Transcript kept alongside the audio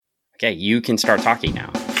Okay, you can start talking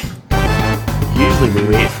now. Usually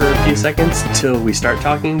we wait for a few seconds till we start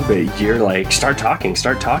talking, but you're like, start talking.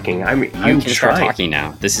 I'm can start talking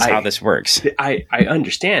now. This is how this works. I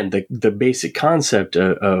understand the basic concept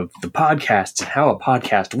of the podcast and how a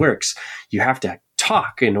podcast works. You have to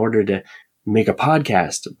talk in order to make a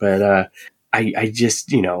podcast, but I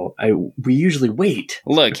just, we usually wait.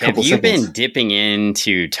 Look, have you been dipping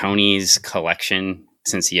into Tony's collection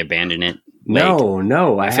since he abandoned it?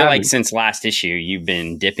 No, I feel like since last issue, you've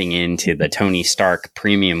been dipping into the Tony Stark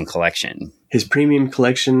premium collection. His premium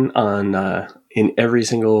collection on in every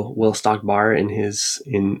single well-stocked bar in his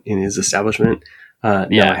establishment. No,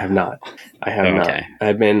 I have not. I have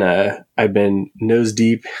not. I've been nose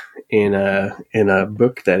deep in a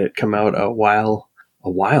book that had come out a while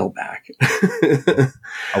back.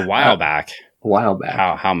 A while back. A while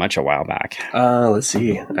back. How much a while back? Let's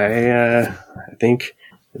see.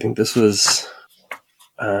 I think this was,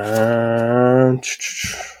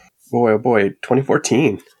 boy,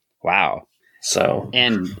 2014. Wow. So,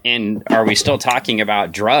 and are we still talking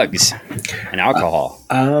about drugs and alcohol?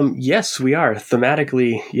 Yes, we are.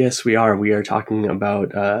 Thematically, yes, we are. We are talking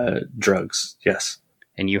about drugs. Yes.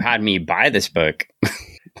 And you had me buy this book.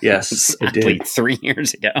 Yes, I did. 3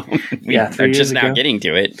 years ago. We are just now getting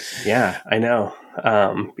to it. Yeah, I know.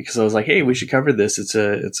 Because I was like, hey, we should cover this. It's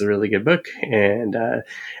a really good book. And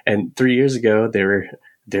 3 years ago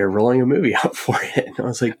they're rolling a movie out for it. And I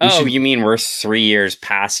was like, you mean we're 3 years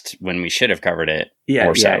past when we should have covered it?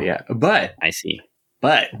 Yeah. But I see.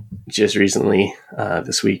 But just recently,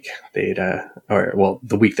 this week,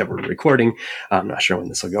 the week that we're recording, I'm not sure when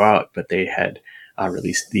this will go out, but they had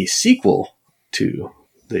released the sequel to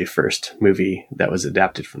the first movie that was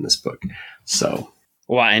adapted from this book. So,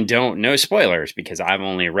 well, and no spoilers, because I've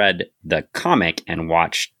only read the comic and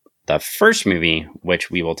watched the first movie, which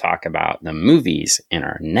we will talk about the movies in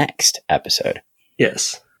our next episode.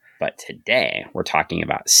 Yes. But today we're talking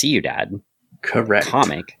about Ciudad. Correct.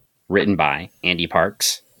 Comic written by Andy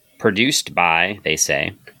Parks, produced by, they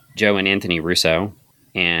say, Joe and Anthony Russo.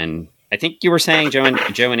 And I think you were saying Joe and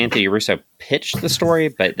Anthony Russo pitched the story,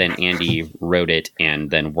 but then Andy wrote it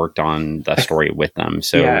and then worked on the story with them.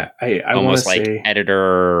 So yeah, I almost like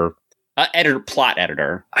plot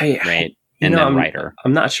editor, right? And then writer.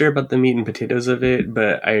 I'm not sure about the meat and potatoes of it,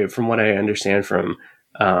 but from what I understand from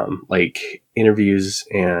like interviews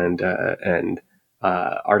and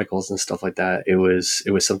articles and stuff like that, it was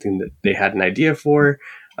something that they had an idea for.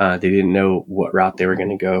 They didn't know what route they were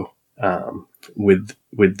going to go with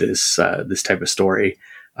this type of story,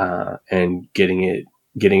 and getting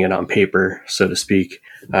it on paper, so to speak,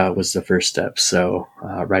 was the first step. So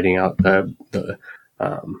writing out the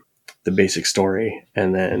basic story,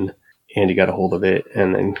 and then Andy got a hold of it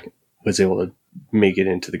and then was able to make it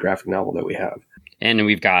into the graphic novel that we have. And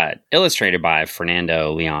we've got illustrated by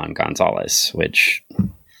Fernando Leon Gonzalez, which,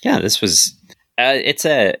 this was, it's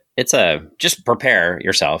a, just prepare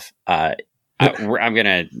yourself. I'm going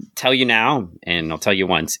to tell you now, and I'll tell you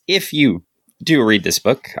once, if you do read this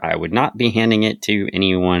book, I would not be handing it to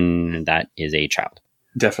anyone that is a child.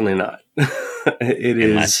 Definitely not.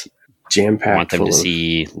 Unless is jam-packed. I want them to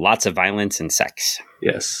see lots of violence and sex.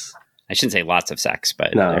 Yes. I shouldn't say lots of sex,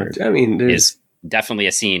 but there's definitely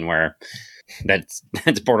a scene where that's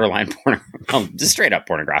borderline just straight up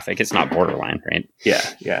pornographic. It's not borderline, right?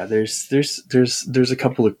 Yeah. There's a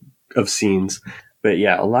couple of scenes, but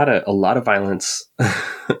yeah, a lot of violence.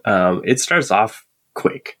 It starts off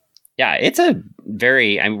quick. Yeah, it's a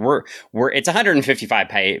very, it's a 155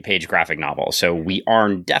 page graphic novel, so we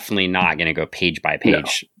are definitely not going to go page by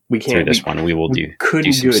page. We can't through this one. We will do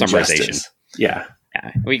some summarization. Justice. Yeah,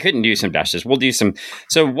 we couldn't do some justice. We'll do some.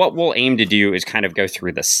 So what we'll aim to do is kind of go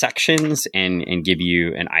through the sections and give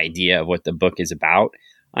you an idea of what the book is about.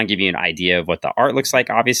 I'll give you an idea of what the art looks like.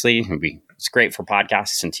 Obviously, it's great for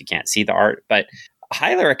podcasts since you can't see the art, but I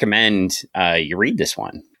highly recommend you read this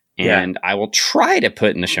one. And I will try to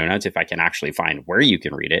put in the show notes, if I can actually find where you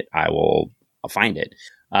can read it, I'll find it.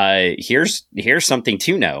 Here's something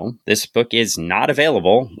to know. This book is not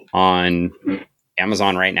available on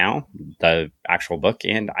Amazon right now, the actual book.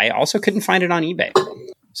 And I also couldn't find it on eBay.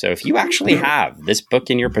 So if you actually have this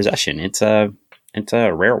book in your possession, it's a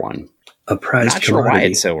rare one. A prized commodity. Not sure why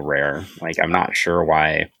it's so rare. Like, I'm not sure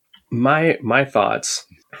why. My thoughts,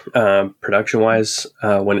 production wise,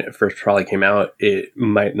 when it first probably came out, it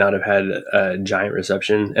might not have had a giant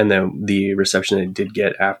reception, and then the reception it did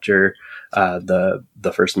get after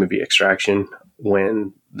the first movie Extraction,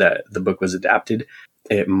 when the book was adapted,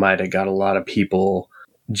 it might have got a lot of people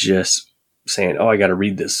just saying, "Oh, I got to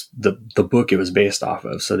read this the book it was based off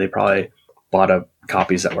of." So they probably bought up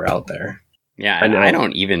copies that were out there. Yeah, and I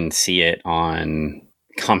don't even see it on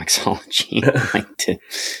Comixology.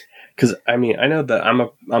 Because I mean, I know that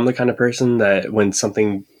I'm the kind of person that when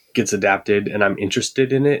something gets adapted and I'm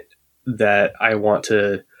interested in it, that I want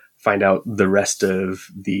to find out the rest of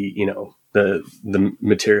the the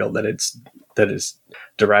material that is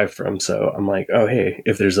derived from. So I'm like, oh hey,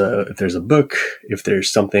 if there's a book, if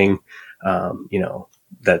there's something,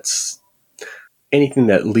 that's anything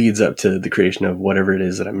that leads up to the creation of whatever it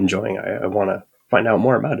is that I'm enjoying, I want to find out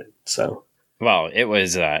more about it. So, well, it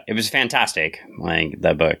was fantastic, like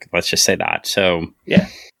the book. Let's just say that. So yeah,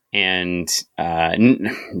 and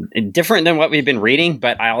different than what we've been reading,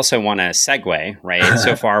 but I also want to segue. Right,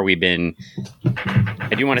 so far I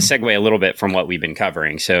do want to segue a little bit from what we've been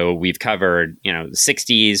covering. So we've covered, the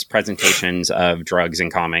 60s presentations of drugs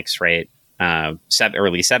in comics, right? Early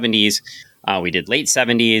 70s. We did late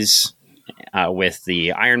 70s. With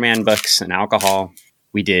the Iron Man books and alcohol.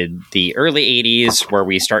 We did the early 80s where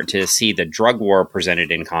we start to see the drug war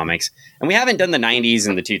presented in comics. And we haven't done the 90s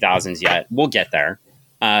and the 2000s yet. We'll get there.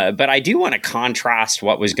 But I do want to contrast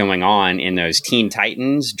what was going on in those Teen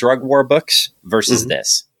Titans drug war books versus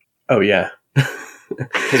this. Oh, yeah.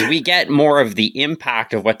 Because we get more of the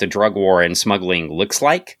impact of what the drug war and smuggling looks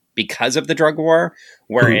like because of the drug war.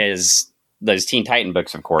 Whereas those Teen Titan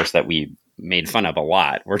books, of course, that we made fun of a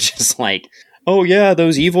lot. We're just like, oh yeah,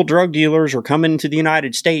 those evil drug dealers are coming to the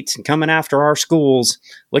United States and coming after our schools.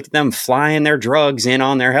 Look at them flying their drugs in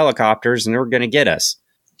on their helicopters and they're going to get us.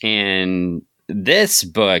 And this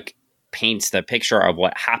book paints the picture of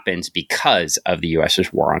what happens because of the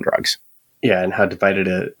U.S.'s war on drugs. Yeah, and how divided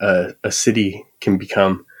a city can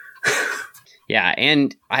become. Yeah,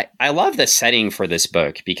 and I love the setting for this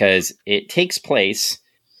book because it takes place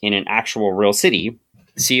in an actual real city,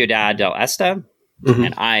 Ciudad del Este.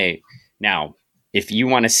 And now, if you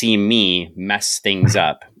want to see me mess things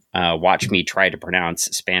up, watch me try to pronounce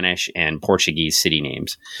Spanish and Portuguese city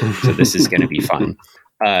names. So this is going to be fun.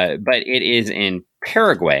 But it is in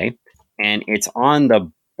Paraguay, and it's on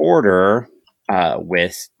the border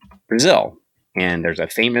with Brazil. And there's a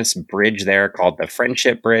famous bridge there called the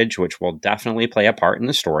Friendship Bridge, which will definitely play a part in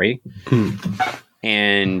the story.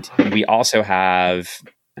 And we also have,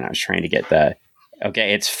 and I was trying to get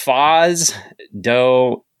it's Foz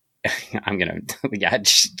do,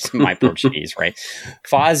 my Portuguese, right?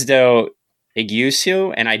 Foz do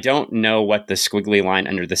Iguaçu, and I don't know what the squiggly line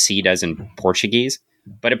under the C does in Portuguese,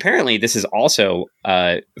 but apparently this is also,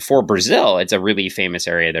 for Brazil, it's a really famous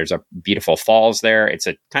area. There's a beautiful falls there. It's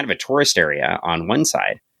a kind of a tourist area on one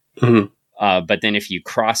side. But then if you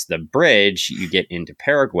cross the bridge, you get into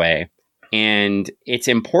Paraguay. And it's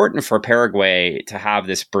important for Paraguay to have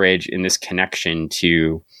this bridge and this connection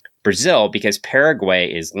to Brazil because Paraguay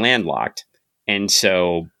is landlocked. And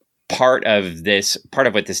so part of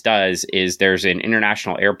what this does is there's an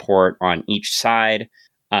international airport on each side,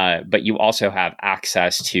 but you also have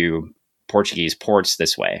access to Portuguese ports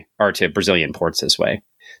this way, or to Brazilian ports this way.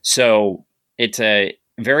 So it's a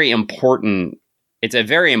very important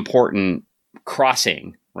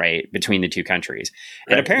crossing, right, between the two countries.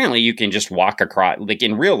 And apparently you can just walk across, like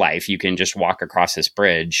in real life, you can just walk across this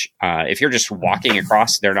bridge. If you're just walking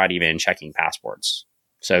across, they're not even checking passports.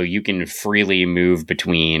 So you can freely move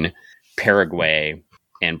between Paraguay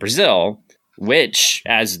and Brazil, which,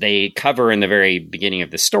 as they cover in the very beginning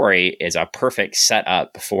of the story, is a perfect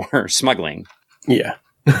setup for smuggling. Yeah.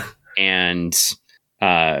 and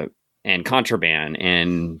contraband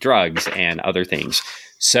and drugs and other things.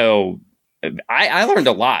 So I learned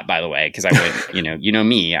a lot, by the way, because I went,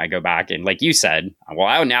 me, I go back and like you said,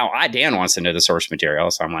 Dan wants to know the source material.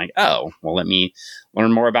 So I'm like, oh, well, let me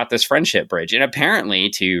learn more about this Friendship Bridge. And apparently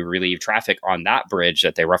to relieve traffic on that bridge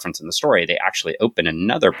that they reference in the story, they actually opened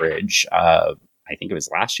another bridge. I think it was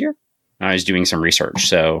last year. I was doing some research.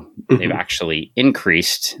 So they've actually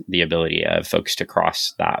increased the ability of folks to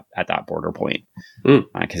cross that at that border point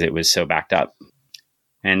because it was so backed up.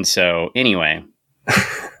 And so anyway,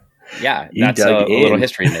 yeah, that's a little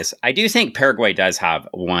history in this. I do think Paraguay does have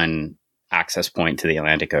one access point to the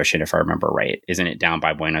Atlantic Ocean, if I remember right. Isn't it down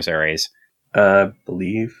by Buenos Aires?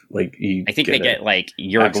 Believe I think they get like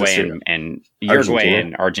Uruguay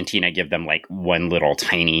and Argentina give them like one little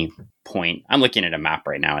tiny point. I'm looking at a map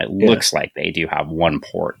right now. It looks like they do have one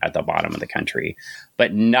port at the bottom of the country,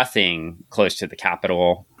 but nothing close to the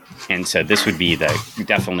capital. And so this would be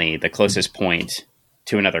definitely the closest point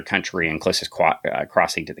to another country and closest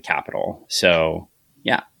crossing to the capital. So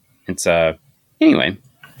yeah, it's anyway,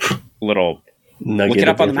 little nugget look it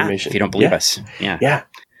up of on the map if you don't believe us. Yeah.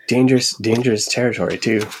 Dangerous territory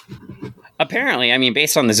too. Apparently, I mean,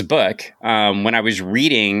 based on this book, when I was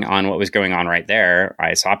reading on what was going on right there,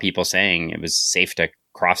 I saw people saying it was safe to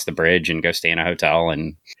cross the bridge and go stay in a hotel.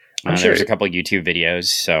 And there's a couple of YouTube videos.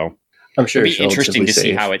 So I'm sure it'd be interesting to see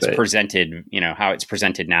safe, how it's presented, how it's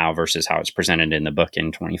presented now versus how it's presented in the book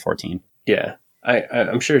in 2014. Yeah,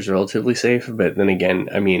 I'm sure it's relatively safe. But then again,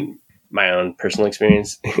 I mean, my own personal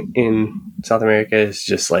experience in South America is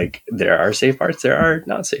just like there are safe parts, there are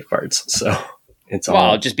not safe parts. So it's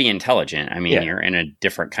all just be intelligent. I mean, you're in a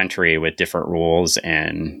different country with different rules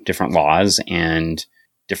and different laws and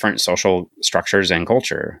different social structures and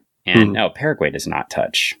culture. And no, Paraguay does not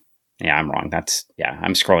touch. Yeah, I'm wrong.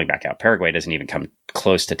 I'm scrolling back out. Paraguay doesn't even come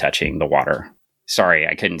close to touching the water. Sorry,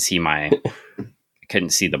 I couldn't see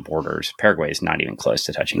the borders. Paraguay is not even close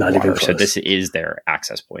to touching the water. So this is their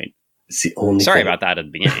access point. It's the only Sorry about that at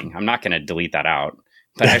the beginning. I'm not going to delete that out.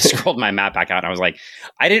 But I scrolled my map back out and I was like,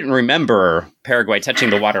 I didn't remember Paraguay touching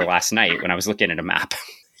the water last night when I was looking at a map.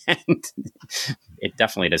 And it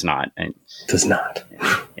definitely does not. It does not.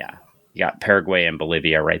 Yeah. You got Paraguay and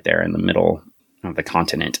Bolivia right there in the middle of the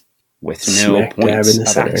continent with no Smack points of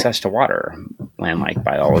center. access to water, landlike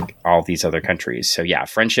by all these other countries. So yeah,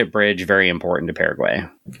 Friendship Bridge, very important to Paraguay.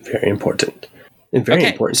 Very important. And very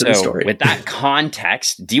important to the story. With that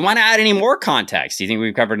context, do you want to add any more context? Do you think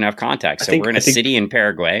we've covered enough context? We're in a city in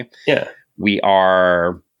Paraguay. Yeah.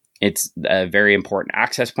 It's a very important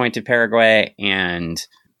access point to Paraguay, and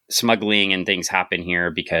smuggling and things happen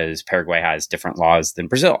here because Paraguay has different laws than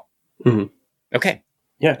Brazil. Mm-hmm. Okay.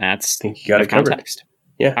 Yeah. That's I think you got it covered. Context.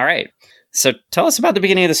 Yeah. All right. So tell us about the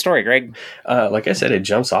beginning of the story, Greg. Like I said, it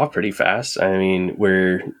jumps off pretty fast. I mean,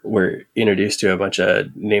 we're introduced to a bunch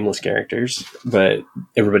of nameless characters, but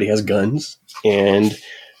everybody has guns, and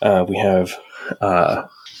we have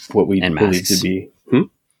what we believe to be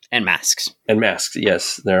and masks. And masks,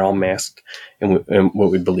 yes, they're all masked, and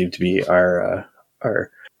what we believe to be our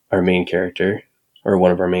main character, or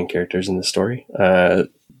one of our main characters in the story,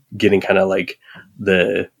 getting kind of like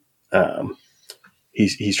the.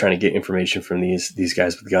 He's trying to get information from these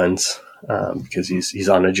guys with guns because he's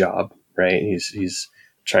on a job, right? He's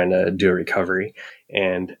trying to do a recovery,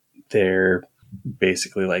 and they're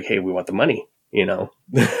basically like, "Hey, we want the money,"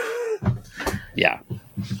 Yeah.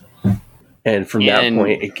 And from that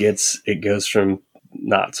point, it goes from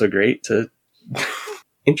not so great to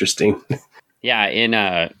interesting.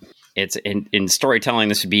 Yeah, it's in storytelling,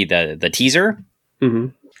 this would be the teaser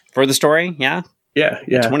for the story. Yeah. Yeah.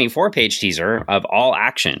 24-page teaser of all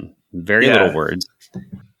action, very little words.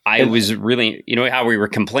 I was really, how we were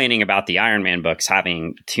complaining about the Iron Man books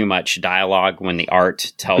having too much dialogue when the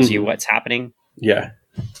art tells you what's happening. Yeah.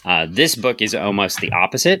 This book is almost the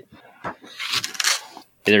opposite.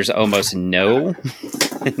 There's almost no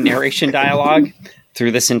narration dialogue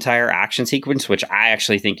through this entire action sequence, which I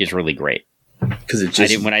actually think is really great.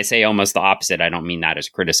 Because when I say almost the opposite, I don't mean that as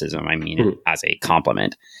criticism. I mean it as a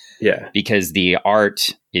compliment. Yeah. Because the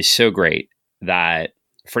art is so great that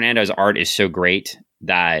Fernando's art is so great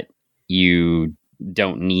that you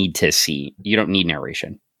don't need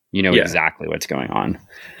narration. You know exactly what's going on.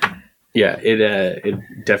 Yeah, it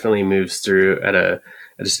definitely moves through at a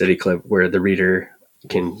steady clip where the reader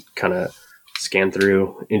can kind of scan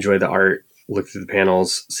through, enjoy the art, look through the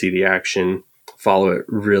panels, see the action, follow it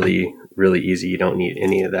really, really easy. You don't need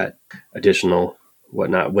any of that additional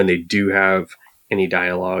whatnot. When they do have any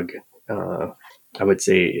dialogue, I would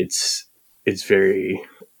say it's very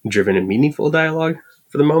driven and meaningful dialogue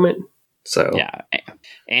for the moment. So yeah,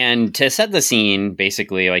 and to set the scene,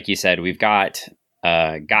 basically, like you said, we've got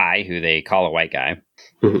a guy who they call a white guy,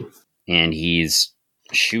 and he's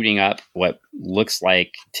shooting up what looks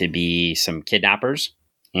like to be some kidnappers,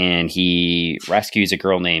 and he rescues a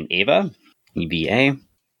girl named Eva, EVA,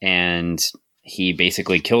 and he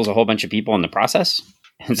basically kills a whole bunch of people in the process.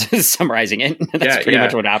 Summarizing it, that's pretty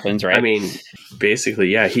much what happens, right? I mean,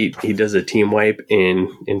 basically, he does a team wipe in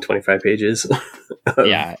 25 pages.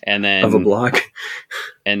 And then of a block,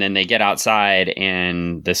 and then they get outside,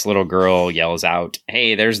 and this little girl yells out,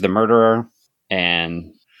 "Hey, there's the murderer!"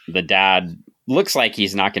 And the dad looks like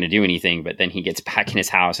he's not going to do anything, but then he gets back in his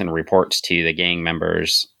house and reports to the gang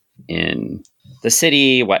members in the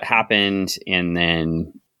city what happened, and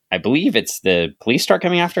then I believe it's the police start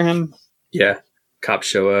coming after him. Yeah. Cops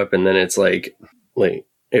show up, and then it's like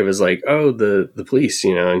it was like, oh, the police,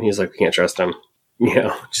 and he's like, we can't trust them,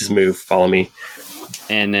 just move, follow me.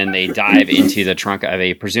 And then they dive into the trunk of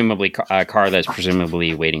a car that's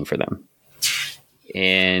presumably waiting for them.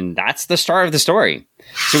 And that's the start of the story.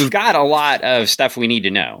 So we've got a lot of stuff we need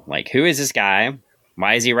to know. Like, who is this guy?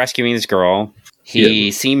 Why is he rescuing this girl?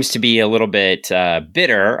 He seems to be a little bit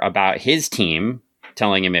bitter about his team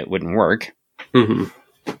telling him it wouldn't work. Mm-hmm.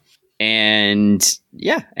 And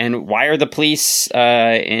yeah, and why are the police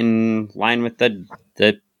in line with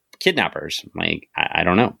the kidnappers? Like, I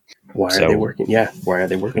don't know. Why are they working? Yeah, why are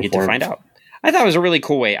they working? We get to find out. I thought it was a really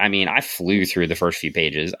cool way. I mean, I flew through the first few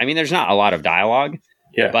pages. I mean, there's not a lot of dialogue,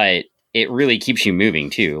 but it really keeps you moving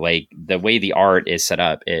too. Like the way the art is set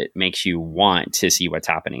up, it makes you want to see what's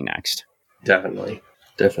happening next. Definitely.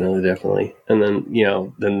 And then,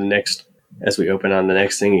 then the next, as we open on the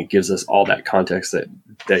next thing, it gives us all that context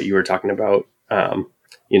that you were talking about,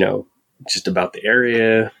 just about the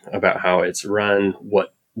area, about how it's run,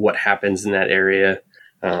 what happens in that area,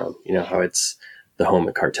 how it's the home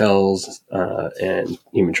of cartels and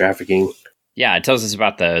human trafficking. Yeah, it tells us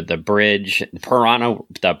about the bridge. The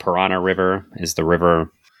Parana River is the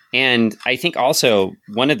river. And I think also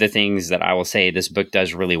one of the things that I will say this book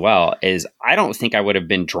does really well is I don't think I would have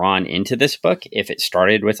been drawn into this book if it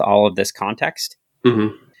started with all of this context.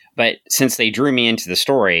 Mm-hmm. But since they drew me into the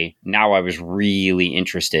story, now I was really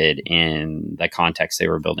interested in the context they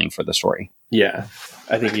were building for the story. Yeah,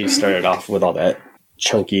 I think you started off with all that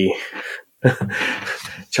chunky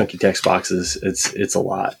text boxes. It's a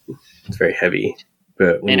lot. It's very heavy.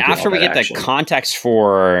 But and after we get the context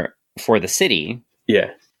for the city,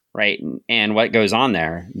 right, and what goes on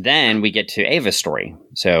there, then we get to Ava's story.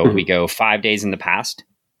 So we go 5 days in the past,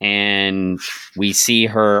 and we see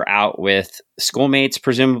her out with schoolmates,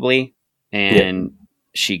 presumably, and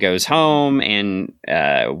she goes home, and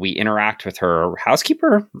we interact with her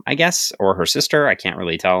housekeeper, I guess, or her sister. I can't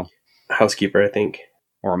really tell. Housekeeper, I think.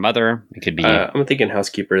 Or mother. It could be. I'm thinking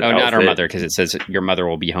housekeeper. Oh, not her mother, because it says your mother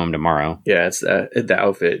will be home tomorrow. Yeah, it's the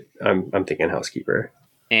outfit. I'm thinking housekeeper.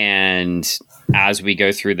 And as we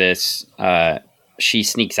go through this, she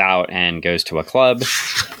sneaks out and goes to a club,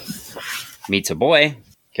 meets a boy,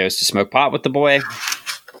 goes to smoke pot with the boy,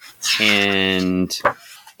 and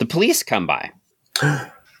the police come by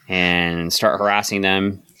and start harassing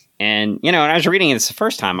them. And, when I was reading this the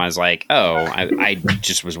first time, I was like, oh, I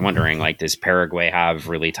just was wondering, like, does Paraguay have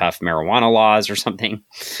really tough marijuana laws or something?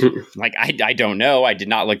 Like, I don't know. I did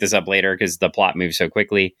not look this up later because the plot moves so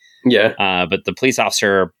quickly. Yeah. But the police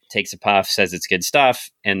officer takes a puff, says it's good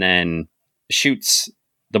stuff, and then shoots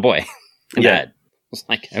the boy in the head. It's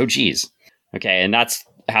like, oh, geez. Okay, and that's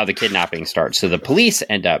how the kidnapping starts. So the police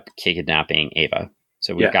end up kidnapping Ava.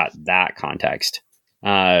 So we've got that context.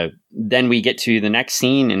 Then we get to the next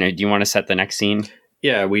scene, and do you want to set the next scene?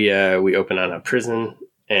 Yeah, we open on a prison,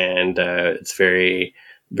 and it's very,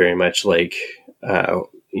 very much like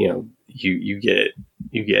you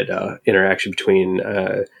get interaction between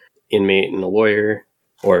inmate and a lawyer,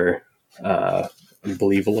 or I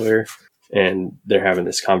believe a lawyer, and they're having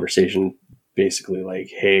this conversation, basically like,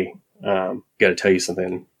 hey, got to tell you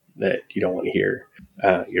something that you don't want to hear,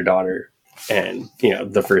 your daughter, and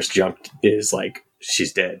the first jump is like,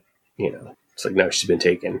 she's dead. It's like, no, she's been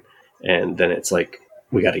taken. And then it's like,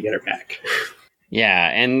 we got to get her back. Yeah.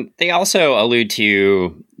 And they also allude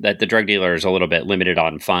to that the drug dealer is a little bit limited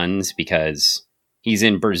on funds because he's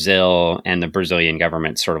in Brazil and the Brazilian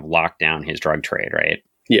government sort of locked down his drug trade, right?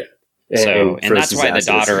 Yeah. And that's why the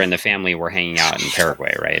daughter and the family were hanging out in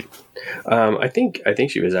Paraguay, right? I think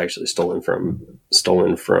she was actually stolen from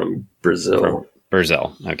Brazil. From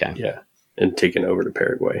Brazil. Okay. Yeah. And taken over to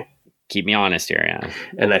Paraguay. Keep me honest here, yeah.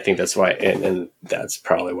 And I think that's why, and that's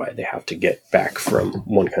probably why they have to get back from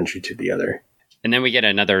one country to the other. And then we get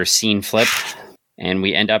another scene flip, and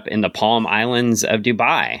we end up in the Palm Islands of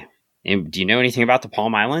Dubai. And do you know anything about the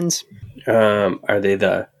Palm Islands? Are they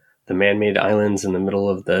the man-made islands in the middle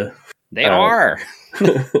of the... They are.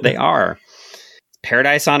 They are.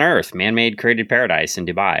 Paradise on Earth, man-made created paradise in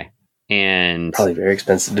Dubai. And probably very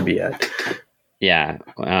expensive to be at. Yeah.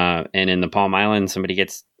 And in the Palm Islands, somebody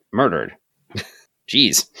gets murdered.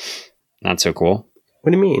 Jeez. Not so cool.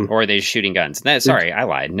 What do you mean? Or are they shooting guns? No, sorry, I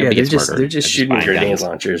lied. Nobody gets murdered. They're just shooting grenade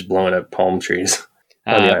launchers, blowing up palm trees.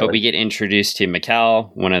 But we get introduced to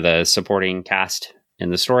Mikkel, one of the supporting cast in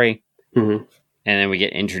the story. Mm-hmm. And then we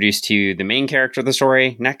get introduced to the main character of the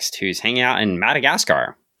story next, who's hanging out in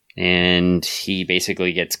Madagascar. And he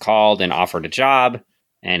basically gets called and offered a job.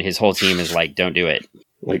 And his whole team is like, don't do it.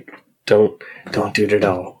 Like, don't do it at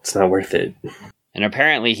all. It's not worth it. And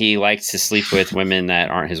apparently he likes to sleep with women that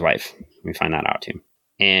aren't his wife. We find that out too.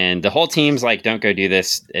 And the whole team's like, don't go do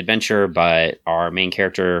this adventure. But our main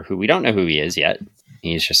character, who we don't know who he is yet,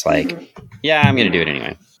 he's just like, yeah, I'm going to do it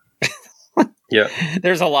anyway. Yeah.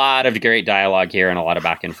 There's a lot of great dialogue here and a lot of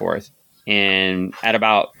back and forth. And at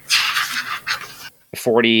about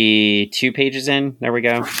 42 pages in, there we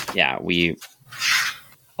go. Yeah, we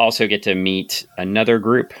also get to meet another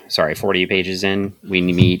group. Sorry, 40 pages in, we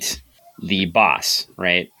meet the boss,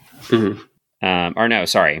 right? Mhm. Or no,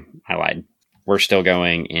 sorry, I lied. We're still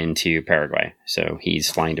going into Paraguay. So he's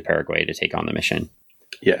flying to Paraguay to take on the mission.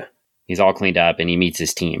 Yeah. He's all cleaned up and he meets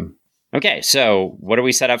his team. Okay, so what are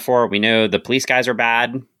we set up for? We know the police guys are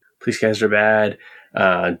bad. Police guys are bad.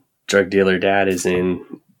 Drug dealer dad is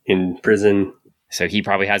in prison. So he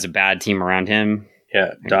probably has a bad team around him.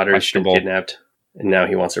 Yeah, daughter's been Questionable. kidnapped, and now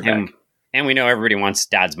he wants her back. And we know everybody wants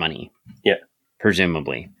dad's money. Yeah.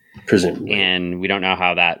 Presumably. Presumably. And we don't know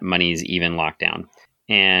how that money's even locked down.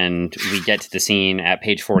 And we get to the scene at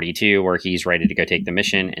page 42 where he's ready to go take the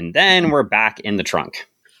mission. And then we're back in the trunk.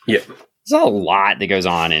 Yep. There's a lot that goes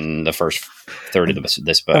on in the first third of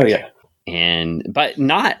this book. Oh, yeah.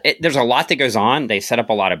 There's a lot that goes on. They set up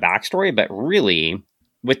a lot of backstory, but really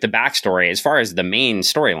with the backstory, as far as the main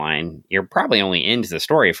storyline, you're probably only into the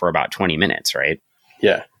story for about 20 minutes, right?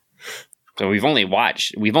 Yeah. So we've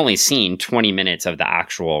only seen 20 minutes of the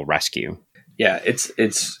actual rescue. Yeah, it's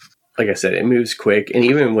like I said, it moves quick, and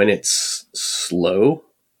even when it's slow,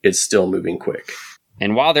 it's still moving quick.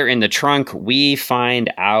 And while they're in the trunk, we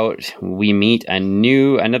meet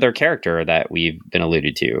another character that we've been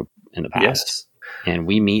alluded to in the past. Yes. And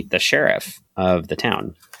we meet the sheriff of the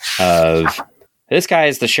town. This guy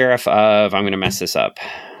is the sheriff of, I'm going to mess this up.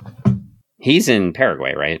 He's in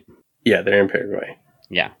Paraguay, right? Yeah, they're in Paraguay.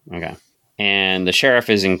 Yeah, okay. And the sheriff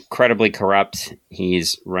is incredibly corrupt.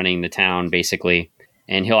 He's running the town, basically.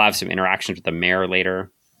 And he'll have some interactions with the mayor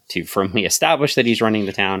later to firmly establish that he's running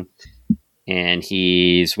the town. And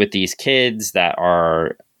he's with these kids that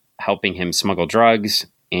are helping him smuggle drugs.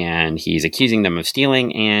 And he's accusing them of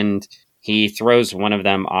stealing. And he throws one of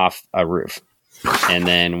them off a roof. And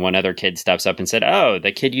then one other kid steps up and said, "Oh,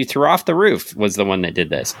 the kid you threw off the roof was the one that did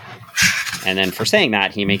this." And then for saying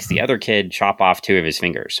that, he makes the other kid chop off 2 of his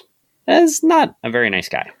fingers. That's not a very nice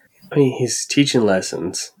guy. I mean, he's teaching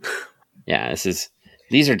lessons. Yeah,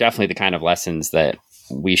 these are definitely the kind of lessons that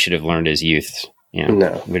we should have learned as youth. You know,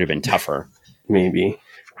 No. would have been tougher. Maybe.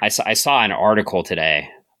 I saw an article today.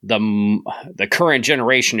 The current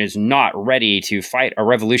generation is not ready to fight a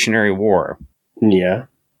revolutionary war. Yeah.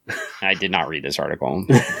 I did not read this article.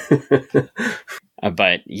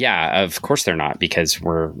 But yeah, of course they're not, because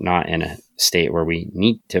we're not in a state where we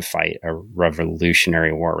need to fight a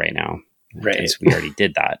revolutionary war right now. Right. Because we already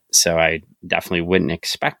did that. So I definitely wouldn't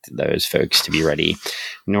expect those folks to be ready,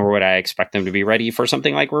 nor would I expect them to be ready for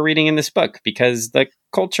something like we're reading in this book, because the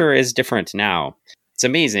culture is different now. It's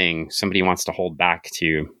amazing somebody wants to hold back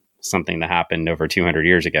to something that happened over 200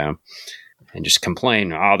 years ago and just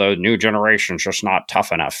complain, "Oh, the new generation's just not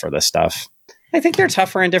tough enough for this stuff." I think they're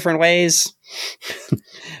tougher in different ways.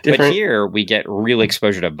 But here we get real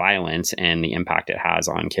exposure to violence and the impact it has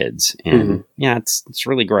on kids. And yeah, it's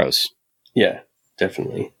really gross. Yeah,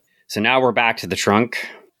 definitely. So now we're back to the trunk,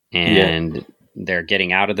 and they're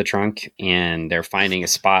getting out of the trunk, and they're finding a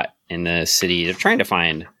spot in the city. They're trying to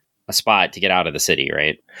find a spot to get out of the city,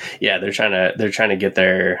 right? Yeah, they're trying to get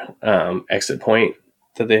their exit point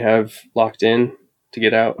that they have locked in to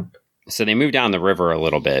get out. So they move down the river a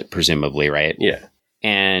little bit, presumably, right? Yeah.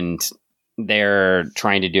 And they're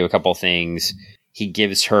trying to do a couple things. He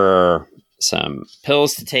gives her some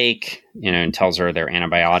pills to take, and tells her they're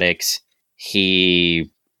antibiotics. He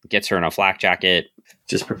gets her in a flak jacket.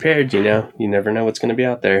 Just prepared, you never know what's going to be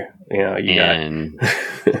out there.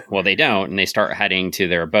 Well, they don't, and they start heading to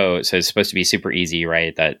their boat. So it's supposed to be super easy,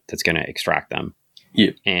 right? That's going to extract them.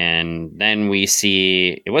 Yeah. And then we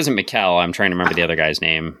see, it wasn't Mikkel. I'm trying to remember the other guy's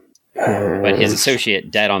name, but his associate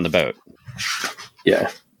dead on the boat. Yeah.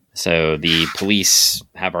 So the police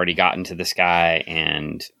have already gotten to this guy,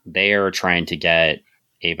 and they are trying to get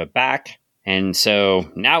Ava back. And so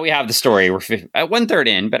now we have the story. We're at 1/3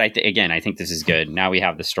 in, but I think this is good. Now we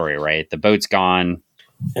have the story, right? The boat's gone.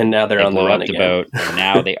 And now they're on the run again. Boat, and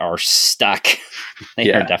now they are stuck.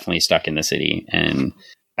 They are definitely stuck in the city. And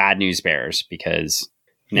bad news bears, because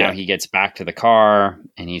now he gets back to the car,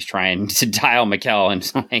 and he's trying to dial Mikkel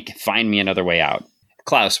and like, find me another way out.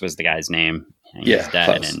 Klaus was the guy's name. He's dead.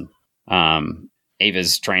 Klaus. And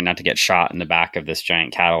Ava's trying not to get shot in the back of this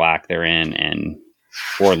giant Cadillac they're in,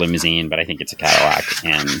 or limousine, but I think it's a Cadillac,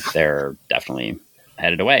 and they're definitely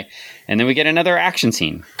headed away. And then we get another action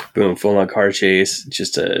scene. Boom, full on car chase,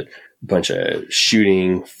 just a bunch of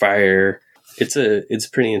shooting, fire. It's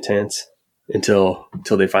pretty intense until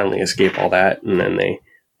they finally escape all that, and then they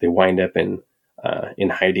wind up in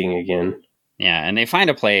hiding again. Yeah, and they find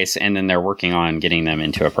a place, and then they're working on getting them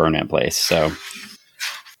into a permanent place. So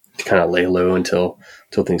to kind of lay low until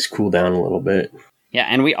things cool down a little bit. Yeah,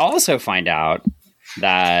 and we also find out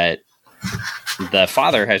that the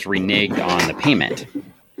father has reneged on the payment.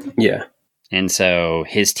 Yeah. And so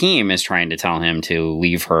his team is trying to tell him to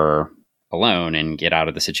leave her alone and get out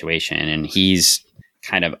of the situation. And he's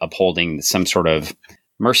kind of upholding some sort of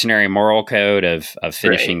mercenary moral code of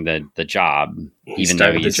finishing the job, even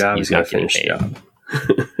though he's got to finish the job.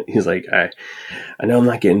 He's like, I know I'm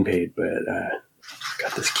not getting paid, but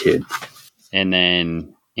got this kid. And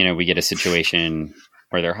then, we get a situation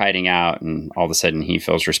where they're hiding out and all of a sudden he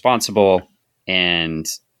feels responsible and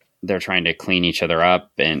they're trying to clean each other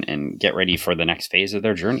up and get ready for the next phase of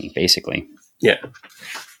their journey, basically. Yeah.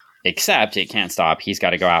 Except it can't stop. He's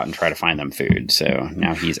got to go out and try to find them food. So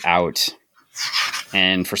now he's out.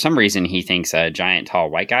 And for some reason, he thinks a giant,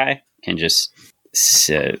 tall white guy can just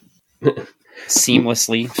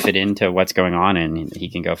seamlessly fit into what's going on. And he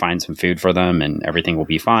can go find some food for them and everything will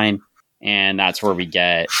be fine. And that's where we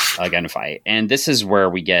get a gunfight. And this is where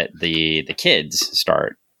we get the kids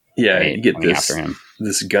start. Yeah, right, you get this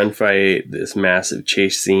gunfight, this massive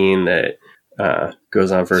chase scene that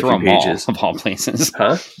goes on for a few pages. Of all places.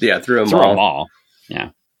 Huh? Yeah, through a mall. Yeah.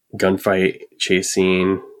 Gunfight, chase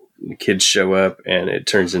scene, the kids show up, and it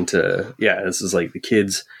turns into, this is like the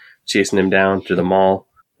kids chasing him down to the mall.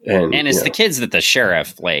 And it's the kids that the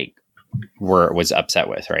sheriff, was upset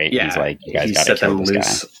with, right? Yeah. He's like, you guys got to kill this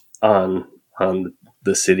loose guy. On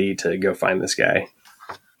the city to go find this guy.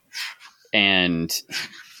 And...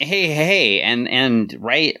 Hey, and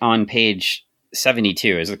right on page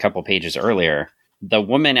 72, is a couple pages earlier, the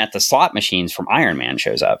woman at the slot machines from Iron Man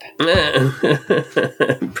shows up.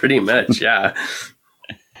 Pretty much, yeah.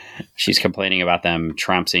 She's complaining about them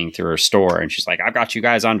trouncing through her store, and she's like, I've got you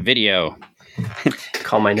guys on video.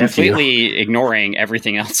 Call my nephew. Completely ignoring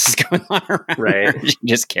everything else is going on around right. her. She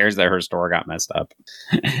just cares that her store got messed up.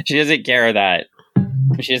 She doesn't care that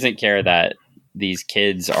these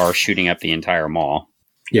kids are shooting up the entire mall.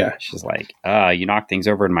 Yeah. She's like, you knocked things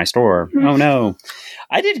over in my store. Oh, no.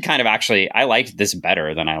 I did kind of I liked this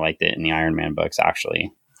better than I liked it in the Iron Man books,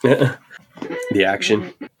 actually. The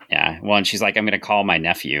action. Yeah. Well, and she's like, I'm going to call my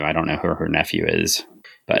nephew. I don't know who her nephew is.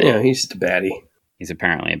 But yeah, he's the baddie. He's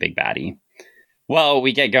apparently a big baddie. Well,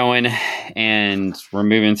 we get going and we're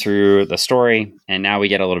moving through the story. And now we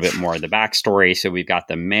get a little bit more of the backstory. So we've got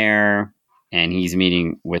the mayor and he's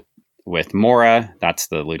meeting with Mora. That's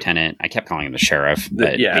the lieutenant. I kept calling him the sheriff,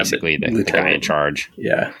 but basically the guy in charge.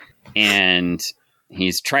 Yeah. And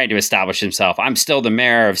he's trying to establish himself. I'm still the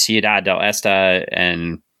mayor of Ciudad del Este.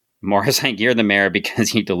 And Mora's like, you're the mayor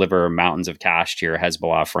because you deliver mountains of cash to your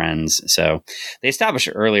Hezbollah friends. So they established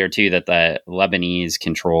earlier, too, that the Lebanese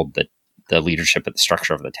controlled the leadership of the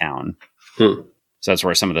structure of the town. So that's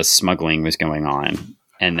where some of the smuggling was going on.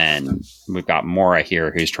 And then we've got Mora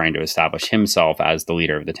here who's trying to establish himself as the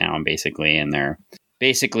leader of the town, basically. And they're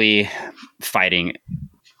basically fighting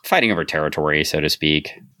over territory, so to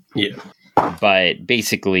speak. Yeah. But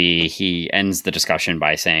basically, he ends the discussion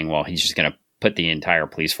by saying, well, he's just going to put the entire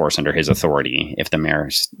police force under his authority if the mayor,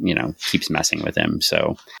 keeps messing with him.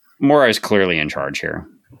 So Mora is clearly in charge here.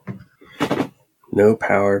 No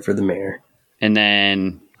power for the mayor. And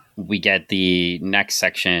then we get the next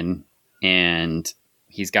section, and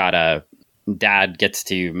he's got dad gets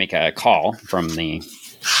to make a call from the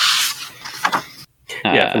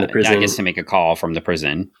from the prison. Dad gets to make a call from the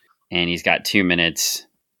prison, and he's got 2 minutes,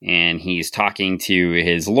 and he's talking to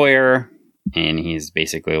his lawyer, and he's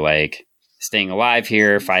basically like, staying alive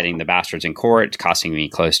here, fighting the bastards in court, it's costing me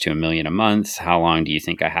close to $1 million a month. How long do you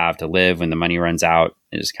think I have to live when the money runs out?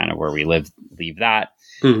 Is kind of where we leave that.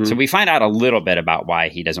 Mm-hmm. So we find out a little bit about why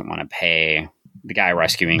he doesn't want to pay the guy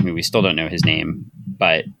rescuing, who we still don't know his name,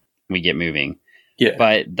 but we get moving. Yeah.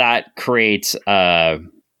 But that creates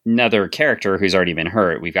another character who's already been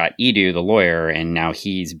hurt. We've got Edu, the lawyer, and now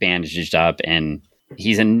he's bandaged up, and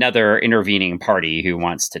he's another intervening party who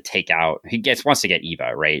wants to wants to get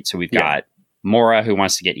Eva, right? So we've got Mora who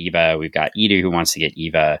wants to get Eva. We've got Edu who wants to get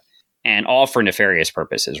Eva, and all for nefarious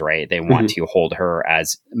purposes, right? They want to hold her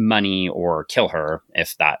as money or kill her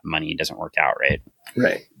if that money doesn't work out, right?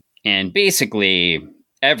 Right. And basically,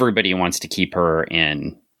 everybody wants to keep her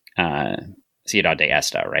in Ciudad de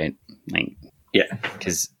Este, right?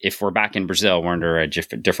 Because if we're back in Brazil, we're under a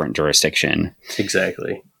different jurisdiction.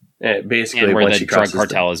 Exactly. Basically, and where the drug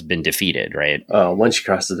cartel has been defeated, right? Once she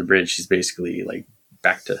crosses the bridge, she's basically like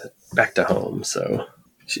back to home. So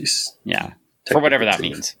she's for whatever that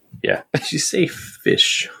means. Yeah, she's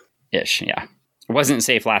safe-ish. Ish, yeah. It wasn't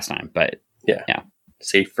safe last time, but yeah,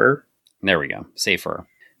 safer. There we go, safer.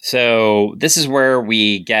 So this is where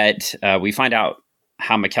we find out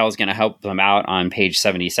how Mikkel is going to help them out on page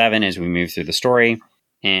 77 as we move through the story.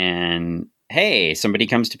 And hey, somebody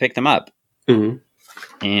comes to pick them up. Mm-hmm.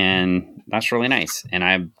 And that's really nice. And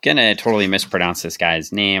I'm going to totally mispronounce this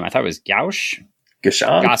guy's name. I thought it was Gauche.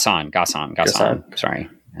 Ghassan. Sorry,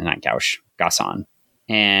 not Gauche. Ghassan.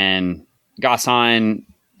 And Ghassan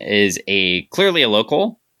is clearly a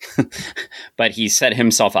local, but he set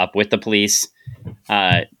himself up with the police.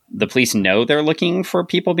 The police know they're looking for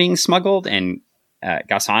people being smuggled, and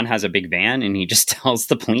Ghassan has a big van, and he just tells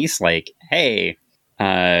the police, like, hey,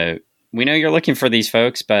 we know you're looking for these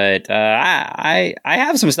folks, but I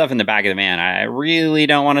have some stuff in the back of the van I really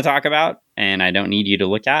don't want to talk about, and I don't need you to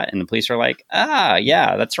look at. And the police are like,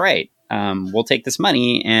 yeah, that's right. We'll take this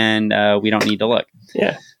money, and we don't need to look.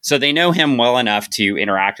 Yeah. So they know him well enough to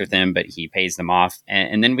interact with him, but he pays them off.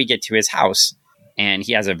 And then we get to his house, and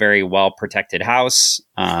he has a very well-protected house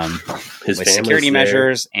with security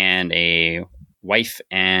measures and a wife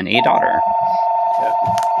and a daughter.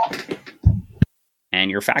 Yeah. And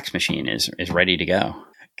your fax machine is ready to go,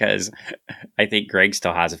 because I think Greg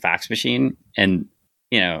still has a fax machine. And,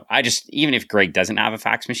 even if Greg doesn't have a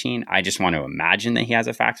fax machine, I just want to imagine that he has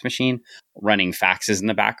a fax machine running faxes in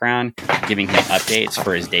the background, giving him updates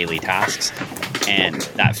for his daily tasks. And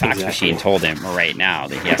that fax machine told him right now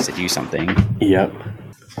that he has to do something. Yep.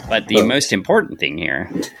 But the most important thing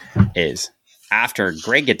here is after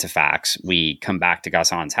Greg gets a fax, we come back to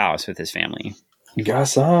Ghassan's house with his family.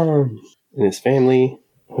 Ghassan and his family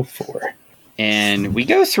of 4. And we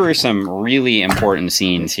go through some really important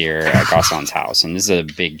scenes here at Ghassan's house. And this is a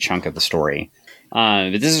big chunk of the story.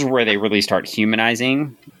 But this is where they really start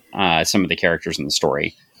humanizing some of the characters in the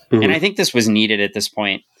story. Mm-hmm. And I think this was needed at this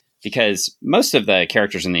point because most of the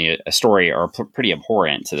characters in the story are pretty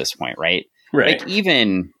abhorrent to this point, right? Right. Like,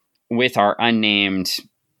 even with our unnamed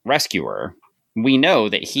rescuer, we know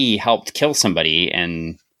that he helped kill somebody,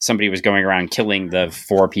 and somebody was going around killing the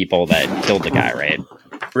 4 people that killed the guy, right?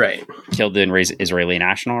 Right. Killed the Israeli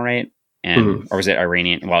national, right? And or was it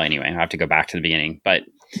Iranian? Well, anyway, I have to go back to the beginning, but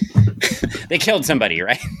they killed somebody,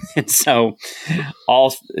 right? And so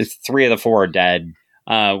all 3 of the 4 are dead.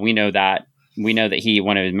 We know that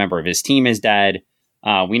one member of his team is dead.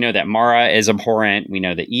 We know that Mara is abhorrent. We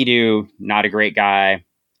know that Edu, not a great guy,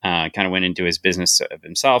 kind of went into his business of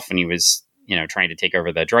himself, and he was, trying to take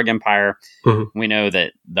over the drug empire. Mm-hmm. We know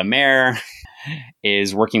that the mayor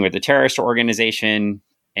is working with the terrorist organization,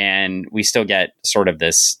 and we still get sort of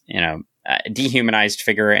this, dehumanized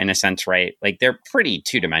figure in a sense, right? Like, they're pretty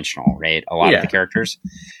 2-dimensional, right? A lot of the characters.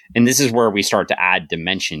 And this is where we start to add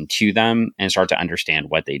dimension to them and start to understand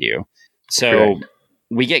what they do. So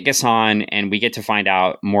we get Ghassan, and we get to find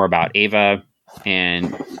out more about Ava,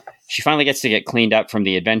 and she finally gets to get cleaned up from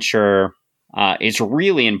the adventure. It's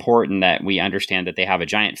really important that we understand that they have a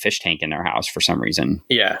giant fish tank in their house for some reason.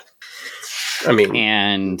 Yeah. I mean,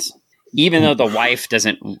 and even though the wife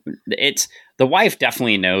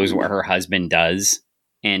definitely knows what her husband does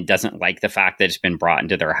and doesn't like the fact that it's been brought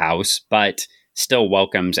into their house, but still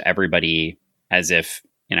welcomes everybody as if,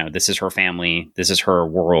 this is her family, this is her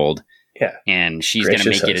world. Yeah. And she's going to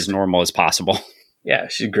make it as normal as possible. Yeah.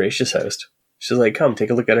 She's a gracious host. She's like, come take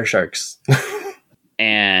a look at our sharks.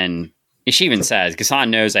 And she even says, Ghassan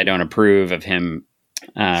knows I don't approve of him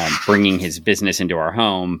bringing his business into our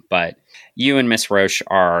home, but you and Miss Roche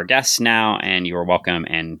are our guests now, and you are welcome,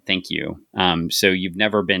 and thank you. So you've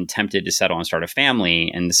never been tempted to settle and start a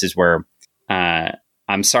family, and this is where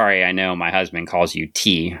I'm sorry, I know my husband calls you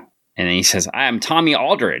T, and then he says, I am Tommy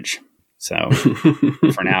Aldridge. So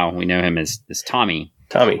for now, we know him as Tommy.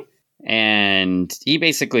 Tommy. And he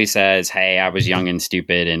basically says, hey, I was young and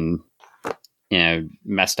stupid and,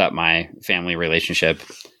 messed up my family relationship.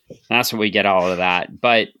 And that's what we get all of that.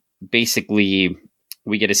 But basically,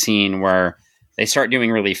 we get a scene where they start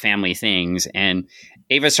doing really family things. And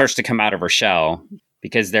Ava starts to come out of her shell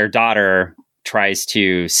because their daughter tries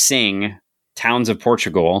to sing Towns of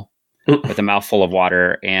Portugal with a mouthful of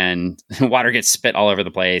water, and water gets spit all over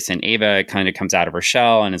the place. And Ava kind of comes out of her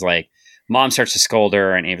shell and is like, Mom starts to scold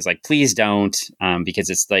her, and Ava's like, please don't, because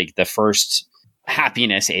it's like the first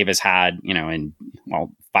happiness Ava's had, in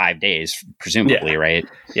 5 days, presumably, right?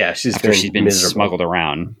 Yeah, she's been miserable. Smuggled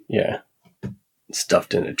around. Yeah,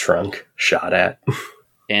 stuffed in a trunk, shot at.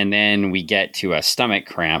 And then we get to a stomach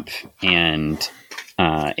cramp, and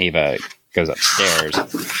Ava goes upstairs.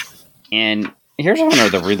 And here's one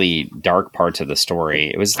of the really dark parts of the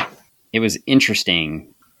story. It was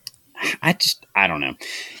interesting. I don't know.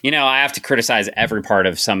 I have to criticize every part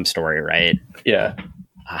of some story, right? Yeah.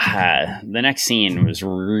 The next scene was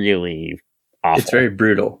really awful. It's very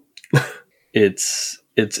brutal. It's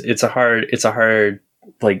a hard,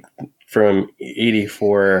 like, from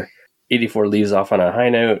 84 leaves off on a high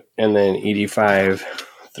note, and then 85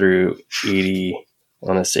 through 80, I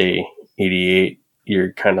want to say 88,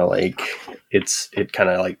 you're kind of like, it kind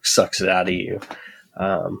of like sucks it out of you.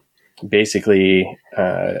 Basically,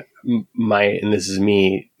 and this is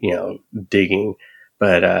me, digging,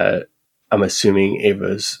 but I'm assuming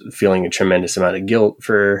Ava's feeling a tremendous amount of guilt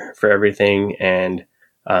for everything, and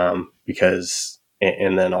because,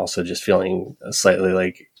 and then also just feeling slightly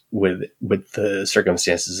like with the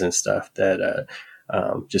circumstances and stuff that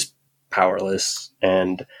just powerless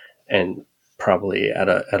and probably at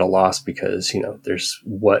a loss, because there's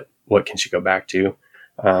what can she go back to,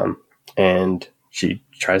 and she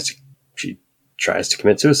tries to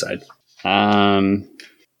commit suicide.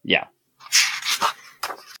 Yeah.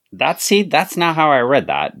 That's not how I read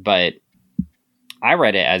that, but I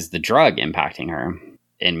read it as the drug impacting her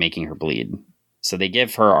and making her bleed. So they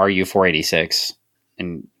give her RU-486,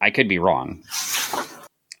 and I could be wrong.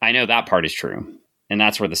 I know that part is true, and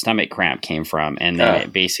that's where the stomach cramp came from, and then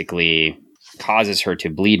it basically causes her to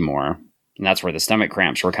bleed more, and that's where the stomach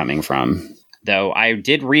cramps were coming from. Though I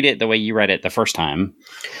did read it the way you read it the first time.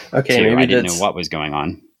 Okay, too. maybe I didn't know what was going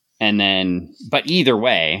on. And then, but either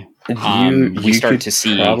way, you we start could to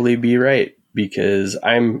see. Probably be right, because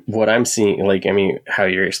what I'm seeing, like, I mean, how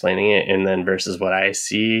you're explaining it, and then versus what I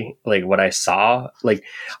see, like what I saw, like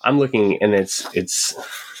I'm looking, and it's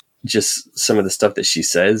just some of the stuff that she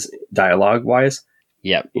says dialogue wise.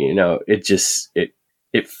 Yep.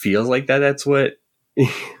 It feels like that's what.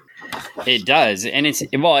 It does. And it's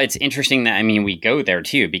interesting that, we go there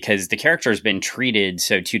too, because the character has been treated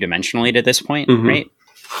so two-dimensionally to this point, mm-hmm. right?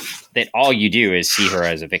 That all you do is see her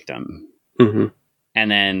as a victim. Mm-hmm. And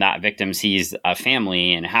then that victim sees a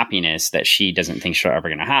family and happiness that she doesn't think she's ever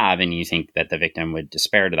going to have. And you think that the victim would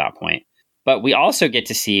despair to that point. But we also get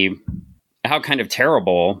to see how kind of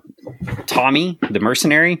terrible Tommy, the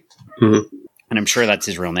mercenary, mm-hmm. and I'm sure that's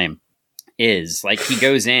his real name, is. Like, he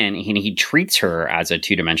goes in, he treats her as a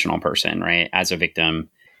two-dimensional person, right? As a victim,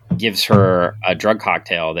 gives her a drug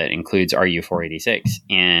cocktail that includes RU-486,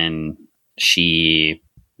 and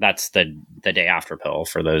that's the day after pill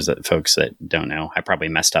for those folks that don't know. I probably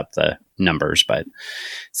messed up the numbers, but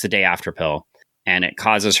it's the day after pill, and it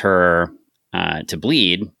causes her to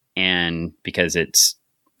bleed, and because it's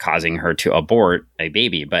causing her to abort a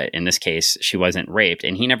baby. But in this case, she wasn't raped,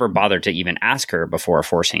 and he never bothered to even ask her before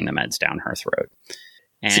forcing the meds down her throat.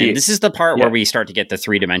 And this is the part where we start to get the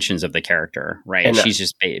three dimensions of the character, right? And she's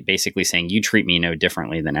just basically saying, you treat me no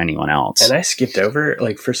differently than anyone else. And I skipped over,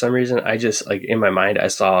 like, for some reason, I just, like, in my mind, I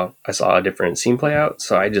saw a different scene play out.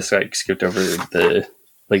 So I just, like, skipped over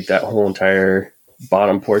that whole entire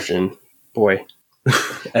bottom portion. Boy.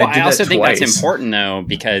 I also think that's important, though,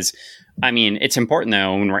 because it's important,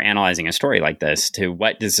 though, when we're analyzing a story like this, to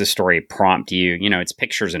what does the story prompt you? It's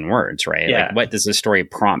pictures and words, right? Yeah. Like, what does the story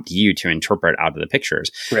prompt you to interpret out of the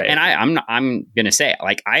pictures? Right. And I'm going to say,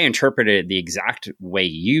 like, I interpreted it the exact way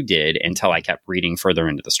you did until I kept reading further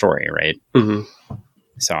into the story, right? Mm-hmm.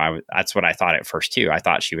 So that's what I thought at first, too. I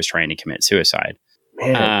thought she was trying to commit suicide.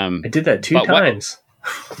 Man, I did that two times.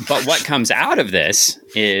 But what comes out of this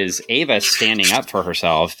is Ava standing up for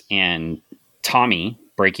herself, and Tommy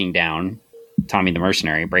the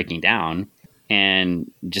mercenary breaking down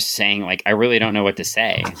and just saying, like, I really don't know what to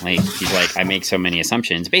say. Like, he's like, I make so many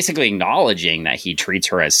assumptions, basically acknowledging that he treats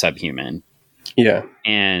her as subhuman. Yeah.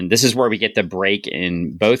 And this is where we get the break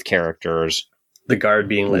in both characters. The guard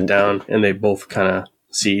being let down, and they both kind of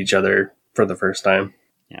see each other for the first time.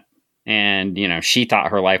 Yeah. And, she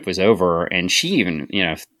thought her life was over, and she even,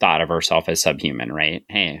 thought of herself as subhuman, right?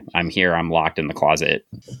 Hey, I'm here. I'm locked in the closet.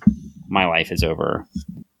 My life is over.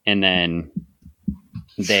 And then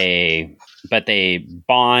they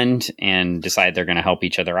bond and decide they're going to help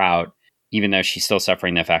each other out, even though she's still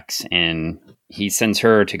suffering the effects. And he sends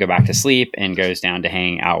her to go back to sleep and goes down to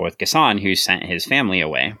hang out with Ghassan, who sent his family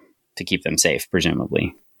away to keep them safe,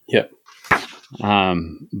 presumably. Yep.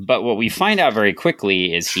 But what we find out very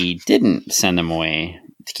quickly is he didn't send them away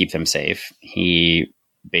to keep them safe. He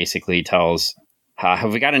basically tells,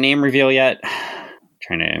 have we got a name reveal yet?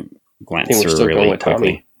 Trying to glance through really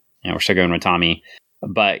quickly. Yeah, we're still going with Tommy.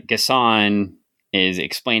 But Ghassan is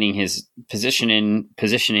explaining his positioning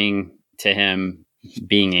to him,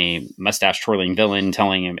 being a mustache twirling villain,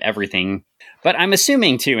 telling him everything. But I'm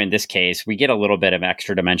assuming, too, in this case, we get a little bit of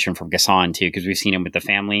extra dimension from Ghassan, too, because we've seen him with the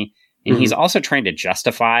family. And he's also trying to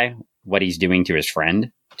justify what he's doing to his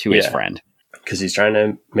friend, his friend. Because he's trying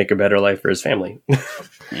to make a better life for his family.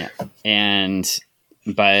 Yeah.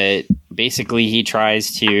 But basically he tries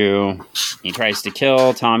to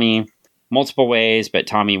kill Tommy multiple ways, but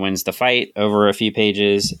Tommy wins the fight over a few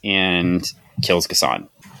pages and kills Ghassan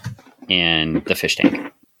in the fish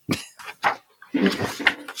tank.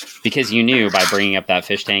 because you knew by bringing up that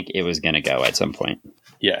fish tank, it was going to go at some point.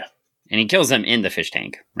 Yeah. And he kills them in the fish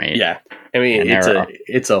tank, right? Yeah. I mean,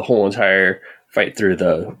 it's a whole entire fight through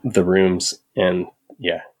the rooms, and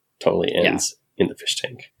totally ends in the fish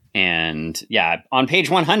tank. And on page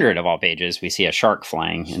 100 of all pages, we see a shark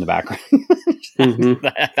flying in the background.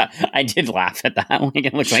 I did laugh at that. Like,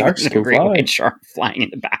 it looks Sharks like a great white shark flying in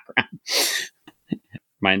the background.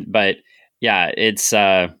 But it's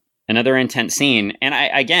another intense scene. And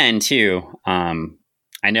I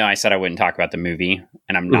know I said I wouldn't talk about the movie,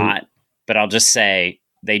 and I'm not, but I'll just say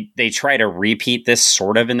they try to repeat this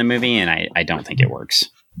sort of in the movie, and I don't think it works.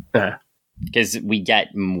 Because we get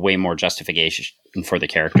way more justification for the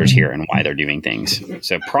characters here and why they're doing things.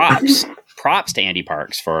 So props to Andy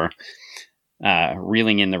Parks for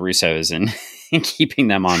reeling in the Russos and keeping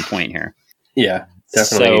them on point here. Yeah,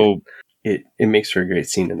 definitely. So it makes for a great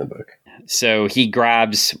scene in the book. So he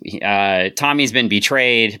grabs, Tommy's been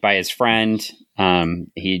betrayed by his friend.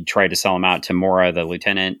 He tried to sell him out to Maura, the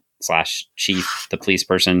lieutenant / chief, the police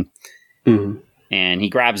person. Mm-hmm. And he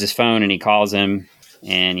grabs his phone and he calls him.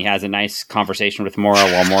 And he has a nice conversation with Maura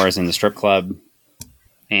while Maura's in the strip club,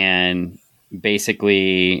 and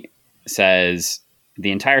basically says,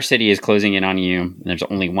 the entire city is closing in on you, and there's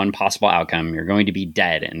only one possible outcome. You're going to be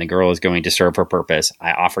dead, and the girl is going to serve her purpose.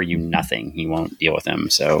 I offer you nothing. He won't deal with him.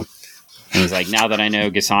 So he's like, now that I know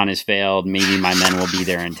Ghassan has failed, maybe my men will be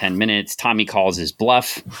there in 10 minutes. Tommy calls his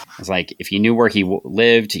bluff. It's like, if you knew where he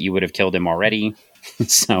lived, you would have killed him already.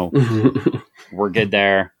 So we're good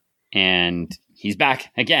there. And he's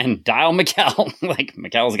back again. Dial Mikkel. Like,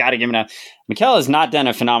 Mikkel's got to give him enough. Mikkel has not done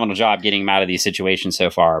a phenomenal job getting him out of these situations so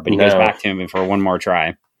far, but he goes back to him for one more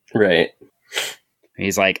try. Right.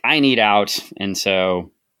 He's like, I need out. And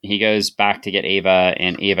so he goes back to get Ava,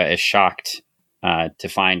 and Ava is shocked to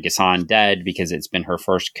find Ghassan dead because it's been her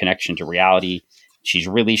first connection to reality. She's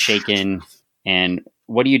really shaken. And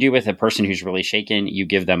what do you do with a person who's really shaken? You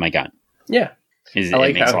give them a gun. Yeah. It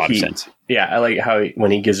makes a lot of sense. Yeah, I like how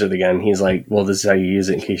when he gives her the gun, he's like, well, this is how you use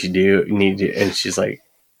it in case you do need to. And she's like,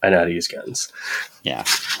 I know how to use guns. Yeah.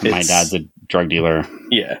 My dad's a drug dealer.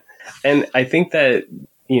 Yeah. And I think that,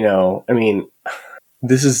 I mean,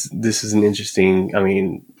 this is an interesting,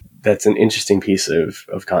 that's an interesting piece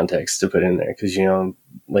of context to put in there. Because,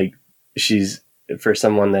 like, she's, for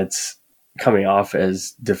someone that's coming off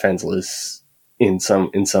as defenseless in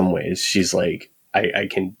some ways, she's like,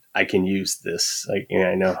 I can use this. Like,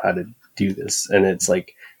 I know how to do this. And it's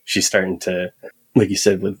like, she's starting to, like you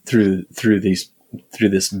said, through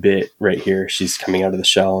this bit right here, she's coming out of the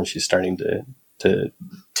shell and she's starting to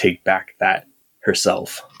take back that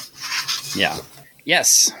herself. Yeah.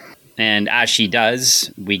 Yes. And as she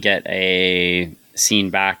does, we get a scene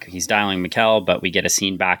back. He's dialing Mikkel, but we get a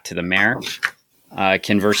scene back to the mayor,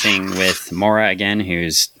 conversing with Maura again,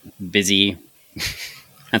 who's busy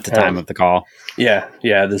at the time of the call. Yeah.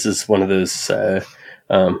 This is one of those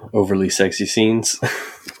overly sexy scenes.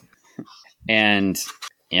 And,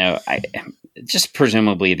 I just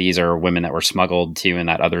presumably these are women that were smuggled to in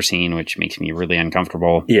that other scene, which makes me really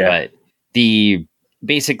uncomfortable. Yeah. But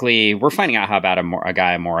basically, we're finding out how bad a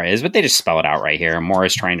guy Maura is, but they just spell it out right here. Maura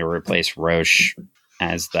is trying to replace Roche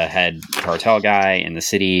as the head cartel guy in the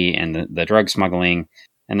city and the drug smuggling.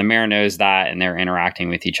 And the mayor knows that, and they're interacting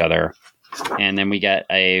with each other. And then we get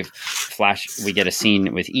a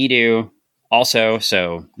scene with Edu also.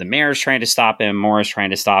 So the mayor's trying to stop him, Maura's trying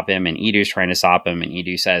to stop him, and Edu's trying to stop him. And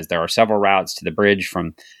Edu says there are several routes to the bridge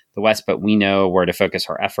from the west, but we know where to focus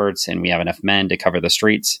our efforts, and we have enough men to cover the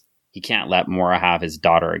streets. He can't let Maura have his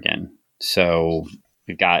daughter again. So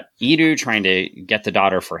we've got Edu trying to get the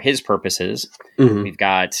daughter for his purposes. Mm-hmm. We've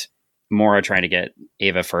got Maura trying to get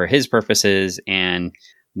Ava for his purposes, and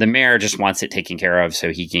the mayor just wants it taken care of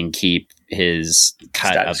so he can keep his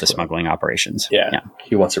cut of the smuggling operations. Yeah.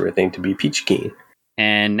 He wants everything to be peachy keen.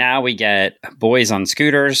 And now we get boys on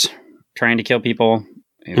scooters trying to kill people.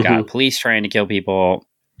 We've got police trying to kill people.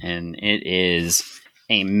 And it is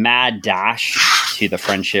a mad dash to the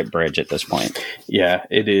Friendship Bridge at this point. Yeah,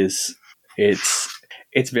 it is.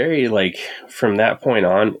 It's very, like, from that point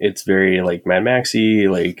on, it's very, like, Mad Maxy,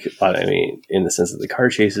 like, in the sense of the car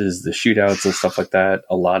chases, the shootouts and stuff like that.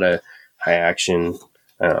 A lot of high action,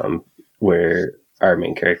 where our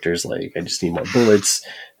main character's like, I just need more bullets,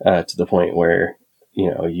 to the point where,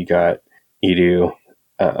 you got Edu,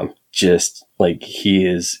 just, like,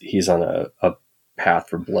 he's on a path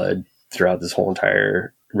for blood throughout this whole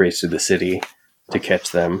entire race through the city to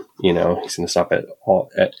catch them. He's going to stop at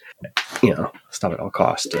all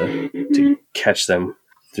costs to catch them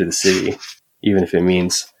through the city, even if it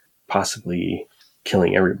means possibly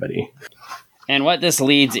killing everybody. And what this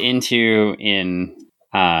leads into in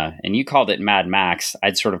And you called it Mad Max.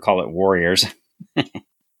 I'd sort of call it Warriors.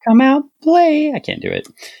 Come out, play. I can't do it.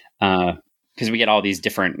 Because we get all these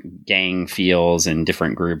different gang feels and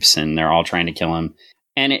different groups, and they're all trying to kill him.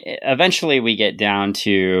 And eventually we get down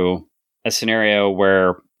to a scenario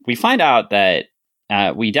where we find out that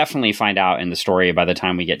we definitely find out in the story by the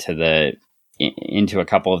time we get to into a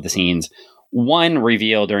couple of the scenes. One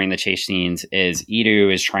reveal during the chase scenes is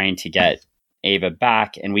Edu is trying to get Ava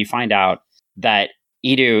back, and we find out that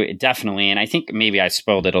Edu definitely, and I think maybe I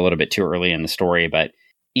spoiled it a little bit too early in the story, but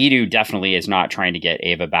Edu definitely is not trying to get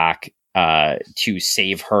Ava back to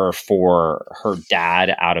save her for her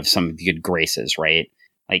dad out of some good graces, right?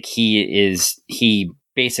 Like he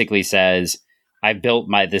basically says, I've built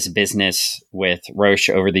this business with Roche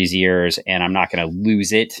over these years, and I'm not going to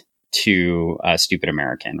lose it to a stupid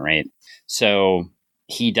American, right? So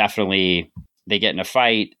they get in a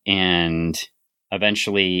fight, and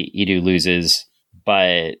eventually Edu loses,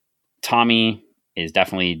 but Tommy is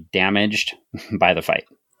definitely damaged by the fight.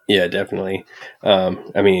 Yeah, definitely.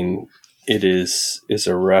 I mean, it is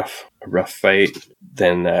a rough fight.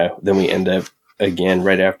 Then we end up again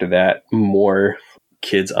right after that, more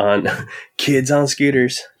kids on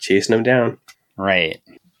scooters chasing them down. Right.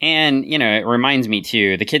 And, it reminds me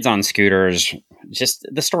too, the kids on scooters, just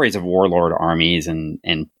the stories of warlord armies and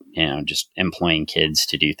just employing kids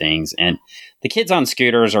to do things. And the kids on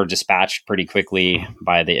scooters are dispatched pretty quickly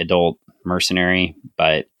by the adult mercenary,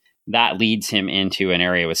 but that leads him into an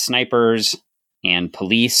area with snipers and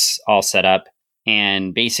police all set up.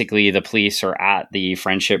 And basically the police are at the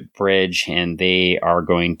Friendship Bridge, and they are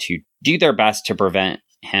going to do their best to prevent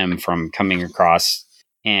him from coming across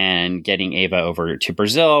and getting Ava over to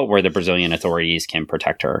Brazil, where the Brazilian authorities can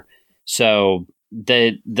protect her. So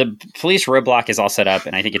the police roadblock is all set up,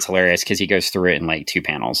 and I think it's hilarious because he goes through it in like 2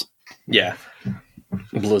 panels. Yeah.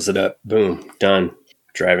 Blows it up. Boom. Done.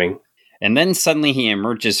 Driving. And then suddenly he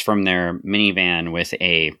emerges from their minivan with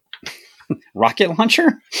a rocket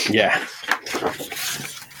launcher. Yeah.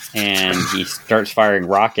 And he starts firing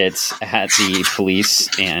rockets at the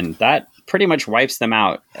police, and that pretty much wipes them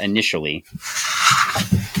out initially.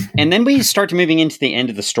 And then we start moving into the end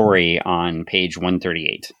of the story on page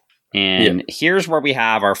 138. And here's where we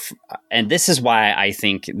have and this is why I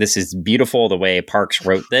think this is beautiful the way Parks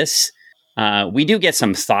wrote this. We do get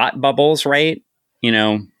some thought bubbles, right?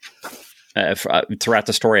 Throughout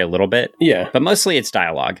the story a little bit. Yeah. But mostly it's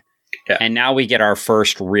dialogue. Yeah. And now we get our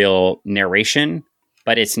first real narration,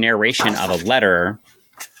 but it's narration of a letter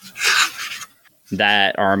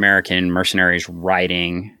that our American mercenaries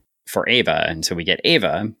writing for Ava. And so we get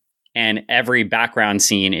Ava, and every background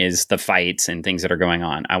scene is the fights and things that are going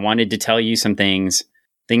on. I wanted to tell you some things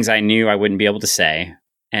I knew I wouldn't be able to say.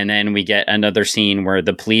 And then we get another scene where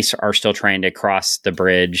the police are still trying to cross the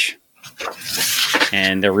bridge,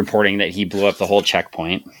 and they're reporting that he blew up the whole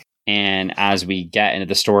checkpoint. And as we get into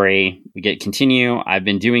the story, continue. I've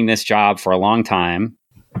been doing this job for a long time,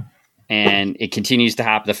 and it continues to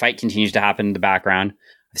happen. The fight continues to happen in the background.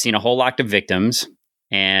 I've seen a whole lot of victims,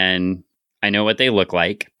 and I know what they look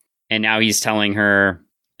like. And now he's telling her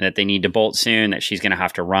that they need to bolt soon, that she's going to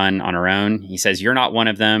have to run on her own. He says, you're not one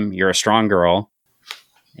of them. You're a strong girl,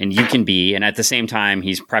 and you can be. And at the same time,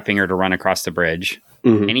 he's prepping her to run across the bridge.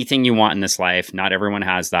 Mm-hmm. Anything you want in this life, not everyone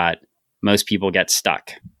has that. Most people get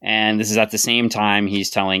stuck. And this is at the same time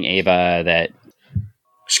he's telling Ava that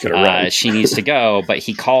she needs to go, but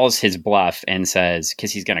he calls his bluff and says,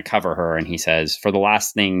 because he's going to cover her, and he says, for the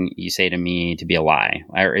last thing you say to me to be a lie.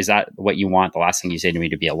 Or is that what you want? The last thing you say to me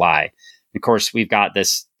to be a lie? And of course, we've got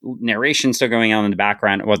this narration still going on in the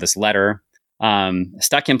background, or this letter,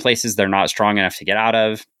 stuck in places they're not strong enough to get out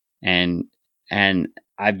of. And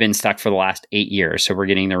I've been stuck for the last 8 years. So we're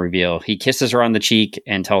getting the reveal. He kisses her on the cheek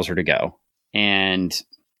and tells her to go. And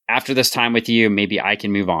after this time with you, maybe I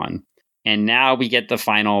can move on. And now we get the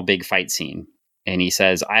final big fight scene. And he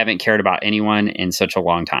says, I haven't cared about anyone in such a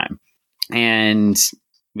long time. And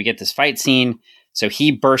we get this fight scene. So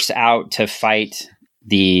he bursts out to fight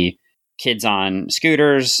the kids on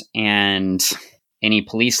scooters and any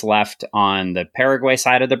police left on the Paraguay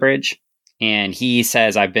side of the bridge. And he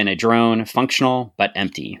says, I've been a drone, functional, but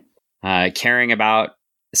empty. Caring about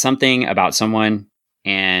something, about someone,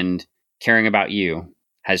 and caring about you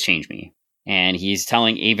has changed me. And he's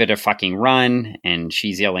telling Ava to fucking run, and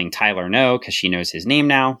she's yelling Tyler no, because she knows his name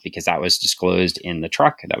now, because that was disclosed in the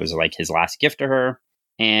truck. That was like his last gift to her.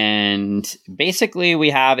 And basically we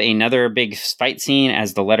have another big fight scene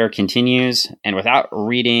as the letter continues. And without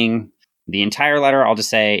reading the entire letter, I'll just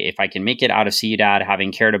say, if I can make it out of Ciudad,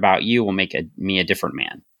 having cared about you will make me a different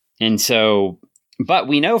man. And so, but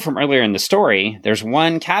we know from earlier in the story, there's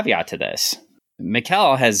one caveat to this.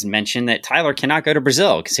 Mikkel has mentioned that Tyler cannot go to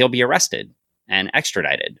Brazil because he'll be arrested and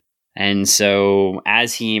extradited. And so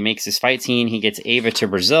as he makes his fight scene, he gets Ava to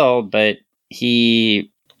Brazil, but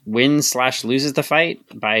he wins/loses the fight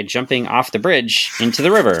by jumping off the bridge into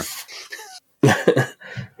the river.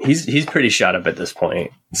 He's pretty shot up at this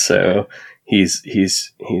point. So he's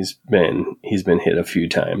been hit a few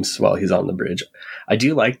times while he's on the bridge. I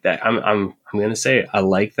do like that. I'm going to say I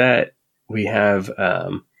like that we have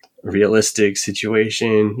realistic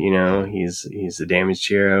situation. You know, he's a damaged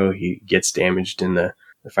hero. He gets damaged in the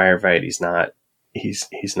firefight. He's not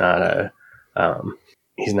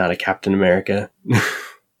a Captain America.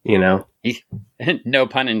 You know, no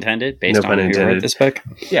pun intended. Based on who wrote this book.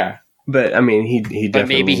 Yeah, but I mean, he but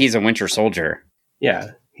definitely, maybe he's a Winter Soldier.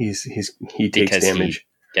 Yeah, he takes damage,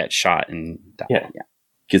 he gets shot, and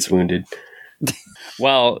gets wounded.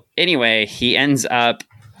 Well, anyway, he ends up.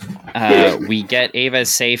 We get Ava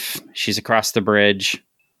safe. She's across the bridge,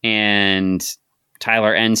 and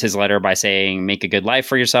Tyler ends his letter by saying, "Make a good life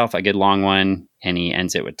for yourself, a good long one." And he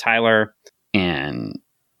ends it with Tyler, and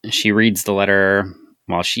she reads the letter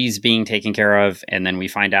while she's being taken care of. And then we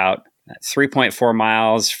find out that 3.4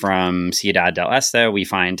 miles from Ciudad del Este, we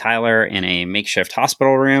find Tyler in a makeshift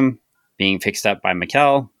hospital room being fixed up by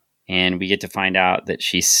Mikkel. And we get to find out that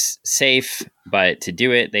she's safe, but to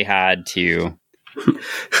do it, they had to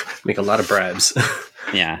make a lot of bribes.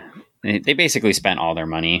 Yeah. They basically spent all their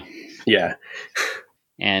money. Yeah.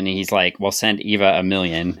 And he's like, "Well, send Eva $1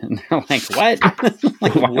 million." And they're like, "What?"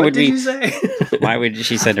 Like, what did you say? Why would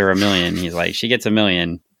she send her $1 million? He's like, "She gets $1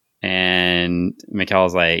 million." And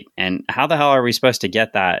Mikkel's like, "And how the hell are we supposed to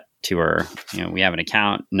get that to her? You know, we have an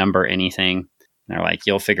account number, anything." And they're like,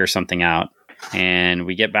 "You'll figure something out." And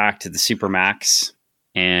we get back to the Supermax,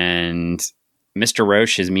 and Mr.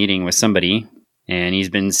 Roche is meeting with somebody, and he's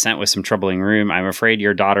been sent with some troubling room. "I'm afraid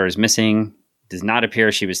your daughter is missing. Does not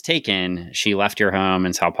appear she was taken. She left your home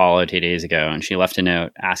in Sao Paulo 2 days ago, and she left a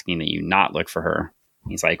note asking that you not look for her."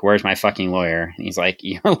 He's like, "Where's my fucking lawyer?" And he's like,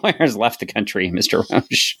 "Your lawyer's left the country, Mr.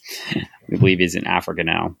 Roche." We believe he's in Africa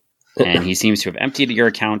now. And he seems to have emptied your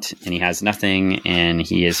account, and he has nothing, and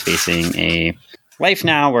he is facing a life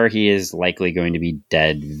now where he is likely going to be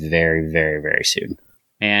dead very, very, very soon.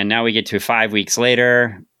 And now we get to 5 weeks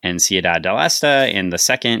later in Ciudad del Este in the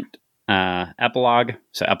second epilogue.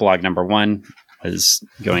 So epilogue number 1 was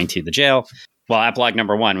going to the jail. Well, epilogue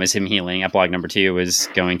number 1 was him healing. Epilogue number 2 was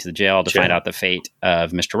going to the jail to find out the fate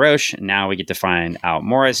of Mr. Roche. Now we get to find out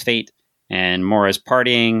Mora's fate, and Mora's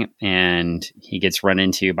partying, and he gets run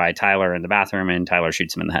into by Tyler in the bathroom, and Tyler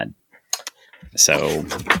shoots him in the head. So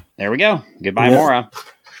there we go. Goodbye, Mora.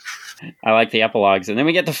 I like the epilogues. And then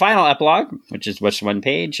we get the final epilogue, which is just one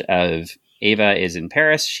page of Ava is in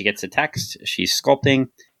Paris. She gets a text. She's sculpting.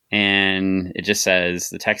 And it just says,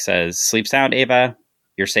 the text says, "Sleep sound, Ava.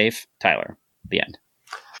 You're safe. Tyler." The end.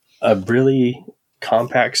 A really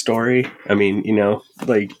compact story. I mean, you know,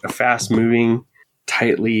 like a fast moving,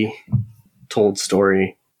 tightly told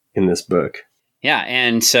story in this book. Yeah.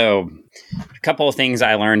 And so a couple of things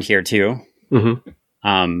I learned here too.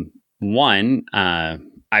 Mm-hmm. One,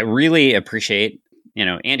 I really appreciate, you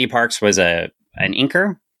know, Andy Parks was an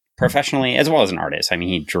inker professionally as well as an artist. I mean,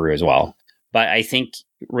 he drew as well. But I think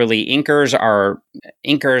really inkers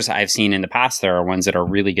I've seen in the past. There are ones that are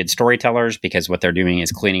really good storytellers because what they're doing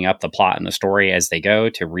is cleaning up the plot and the story as they go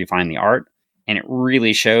to refine the art. And it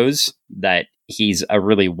really shows that he's a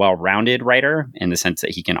really well-rounded writer in the sense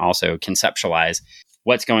that he can also conceptualize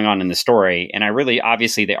what's going on in the story. And I really,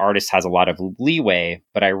 obviously the artist has a lot of leeway,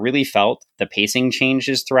 but I really felt the pacing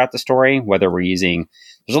changes throughout the story, whether there's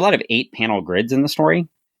a lot of 8-panel grids in the story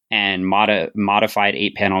and modified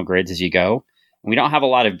 8-panel grids as you go. We don't have a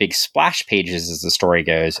lot of big splash pages as the story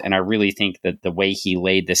goes. And I really think that the way he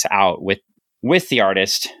laid this out with the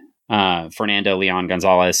artist, Fernando Leon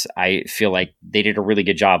Gonzalez, I feel like they did a really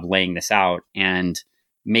good job laying this out and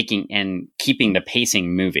keeping the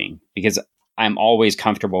pacing moving, because I'm always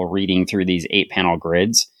comfortable reading through these 8-panel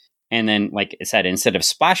grids. And then, like I said, instead of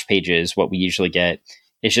splash pages, what we usually get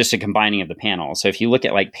is just a combining of the panels. So if you look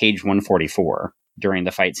at like page 144 during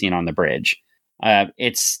the fight scene on the bridge,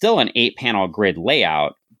 it's still an 8-panel grid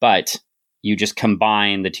layout, but you just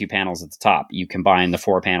combine the 2 panels at the top. You combine the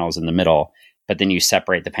 4 panels in the middle, but then you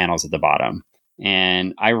separate the panels at the bottom.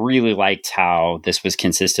 And I really liked how this was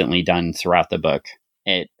consistently done throughout the book.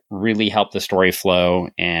 It really helped the story flow.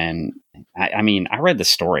 And I mean, I read the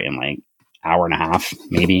story in like hour and a half,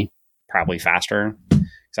 maybe, probably faster.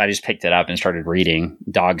 So I just picked it up and started reading,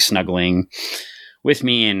 dog snuggling with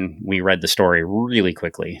me, and we read the story really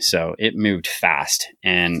quickly. So it moved fast.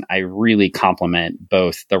 And I really compliment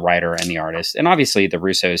both the writer and the artist. And obviously the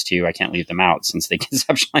Russos too. I can't leave them out since they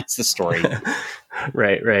conceptualized the story.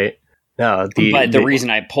 Right. No, the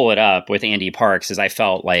reason I pull it up with Andy Parks is I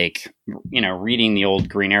felt like, reading the old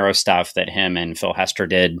Green Arrow stuff that him and Phil Hester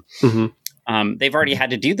did, they've already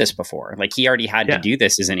had to do this before. Like he already had to do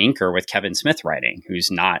this as an inker with Kevin Smith writing,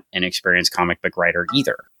 who's not an experienced comic book writer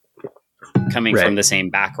either, coming from the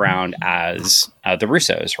same background as the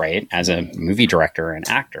Russos, right? As a movie director and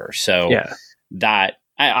actor. So that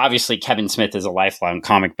obviously Kevin Smith is a lifelong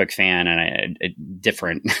comic book fan and a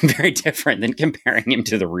different, very different than comparing him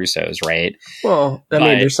to the Russos, right? Well, I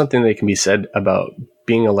mean, there's something that can be said about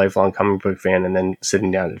being a lifelong comic book fan and then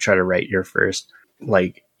sitting down to try to write your first,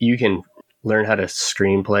 like you can learn how to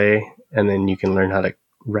screenplay and then you can learn how to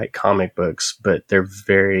write comic books, but they're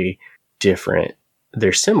very different.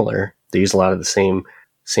 They're similar. They use a lot of the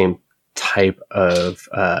same type of,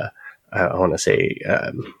 I want to say,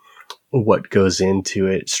 what goes into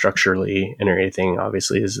it structurally and everything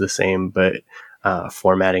obviously is the same, but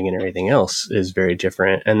formatting and everything else is very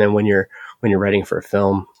different. And then when you're writing for a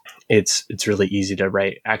film, it's really easy to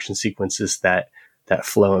write action sequences that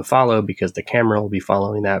flow and follow because the camera will be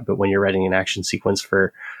following that. But when you're writing an action sequence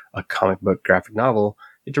for a comic book graphic novel,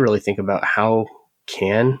 you have to really think about how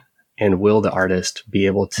can and will the artist be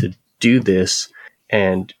able to do this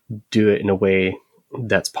and do it in a way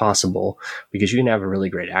that's possible, because you can have a really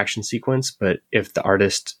great action sequence, but if the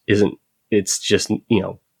artist isn't, it's just,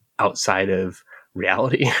 outside of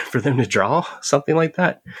reality for them to draw something like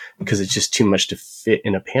that, because it's just too much to fit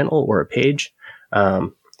in a panel or a page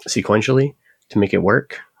sequentially to make it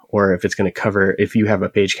work. Or if it's going to cover, if you have a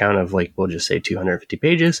page count of like, we'll just say 250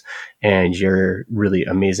 pages and your really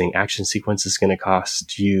amazing action sequence is going to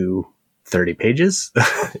cost you 30 pages,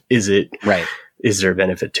 is there a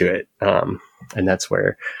benefit to it? And that's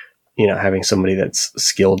where, having somebody that's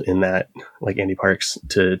skilled in that, like Andy Parks,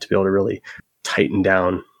 to be able to really tighten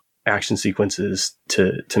down action sequences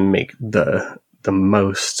to make the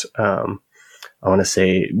most, I want to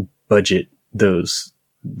say, budget those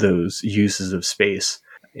uses of space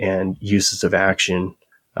and uses of action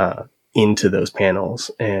into those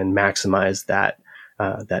panels and maximize that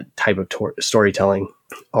type of storytelling,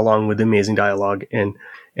 along with amazing dialogue and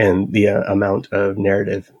the amount of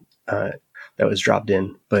narrative that was dropped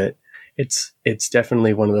in. But it's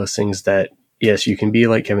definitely one of those things that, yes, you can be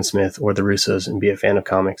like Kevin Smith or the Russos and be a fan of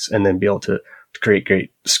comics and then be able to create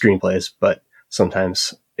great screenplays. But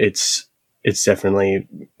sometimes it's definitely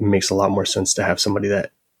makes a lot more sense to have somebody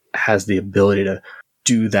that has the ability to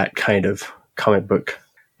do that kind of comic book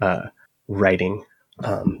writing.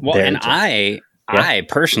 I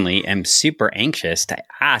personally am super anxious to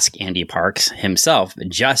ask Andy Parks himself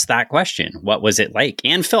just that question. What was it like?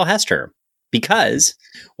 And Phil Hester, because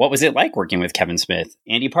what was it like working with Kevin Smith?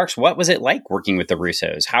 Andy Parks, what was it like working with the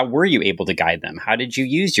Russos? How were you able to guide them? How did you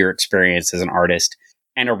use your experience as an artist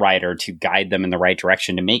and a writer to guide them in the right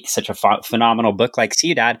direction to make such a phenomenal book like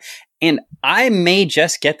Ciudad? And I may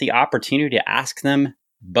just get the opportunity to ask them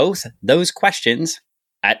both those questions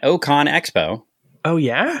at OCon Expo. Oh,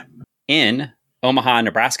 yeah? In Omaha,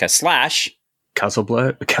 Nebraska / Council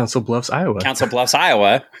Bluffs, Iowa. Council Bluffs,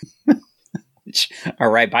 Iowa. Which are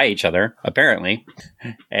right by each other, apparently.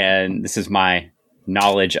 And this is my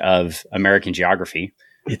knowledge of American geography,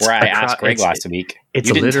 where I asked Greg last week. You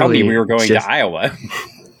didn't tell me we were going to Iowa.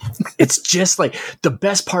 It's just like the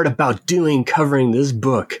best part about covering this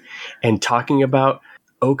book and talking about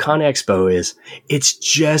OCon Expo is it's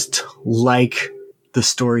just like the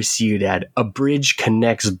story Ciudad. A bridge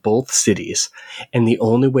connects both cities, and the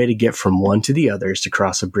only way to get from one to the other is to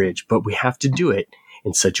cross a bridge. But we have to do it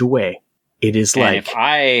in such a way. It is and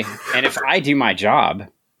if I do my job,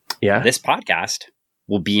 this podcast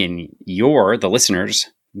will be in the listeners'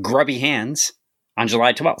 grubby hands on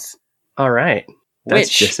July 12th. All right. That's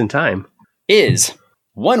just in time. Is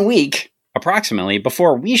 1 week approximately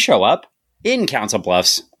before we show up in Council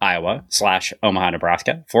Bluffs, Iowa / Omaha,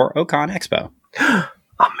 Nebraska for OCon Expo.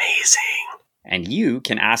 Amazing. And you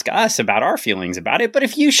can ask us about our feelings about it. But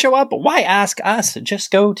if you show up, why ask us? Just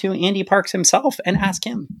go to Andy Parks himself and ask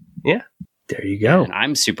him. Yeah. There you go. And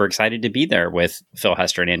I'm super excited to be there with Phil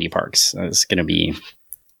Hester and Andy Parks. It's going to be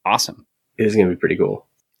awesome. It is going to be pretty cool.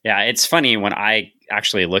 Yeah, it's funny when I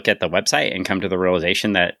actually look at the website and come to the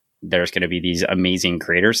realization that there's going to be these amazing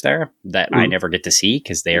creators there that I never get to see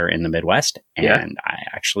because they're in the Midwest. And I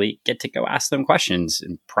actually get to go ask them questions,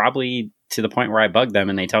 and probably to the point where I bug them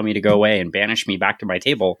and they tell me to go away and banish me back to my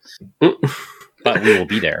table. But we will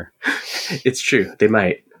be there. It's true. They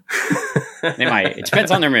might. They might. It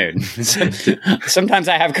depends on their mood. Sometimes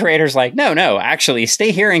I have creators like, no, actually,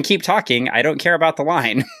 stay here and keep talking. I don't care about the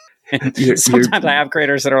line. Sometimes I have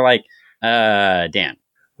creators that are like, Dan.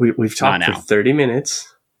 We've talked for 30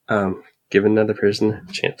 minutes. Give another person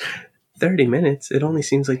a chance. 30 minutes? It only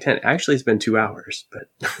seems like 10. Actually, it's been 2 hours.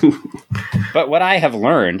 But what I have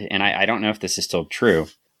learned, and I don't know if this is still true,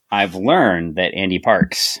 I've learned that Andy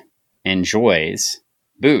Parks enjoys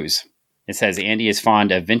booze. It says Andy is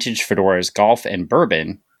fond of vintage fedoras, golf, and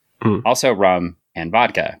bourbon, also rum and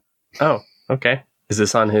vodka. Oh, okay. Is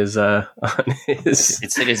this on his?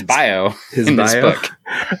 It's in his bio. His in bio? This book.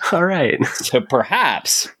 All right. So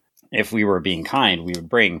perhaps, if we were being kind, we would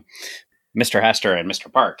bring Mr. Hester and Mr.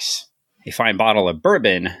 Parks a fine bottle of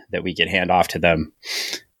bourbon that we could hand off to them,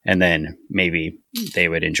 and then maybe they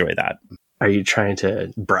would enjoy that. Are you trying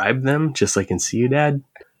to bribe them, just like in See You, Dad?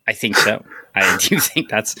 I think so. I do think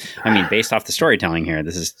based off the storytelling here,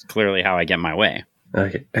 this is clearly how I get my way.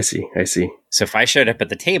 Okay, I see. So if I showed up at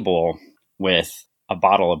the table with a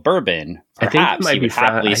bottle of bourbon, perhaps he would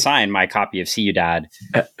happily sign my copy of See You, Dad,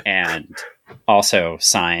 and also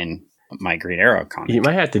sign my Green Arrow comic. You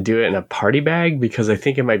might have to do it in a party bag, because I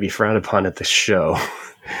think it might be frowned upon at the show.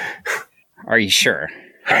 Are you sure?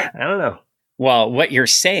 I don't know. Well, what you're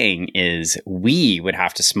saying is we would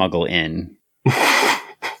have to smuggle in.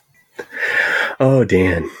 Oh,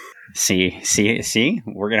 Dan. See,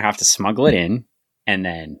 we're going to have to smuggle it in and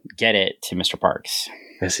then get it to Mr. Parks.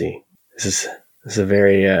 I see. This is a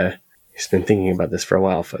very, he's been thinking about this for a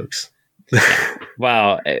while, folks.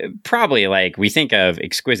 Well, probably like we think of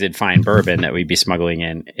exquisite fine bourbon that we'd be smuggling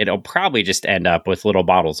in. It'll probably just end up with little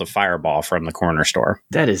bottles of Fireball from the corner store.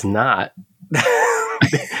 That is not.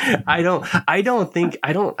 I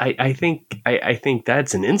think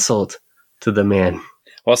that's an insult to the man.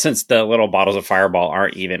 Well, since the little bottles of Fireball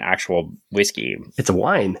aren't even actual whiskey. It's a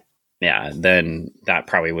wine. Yeah, then that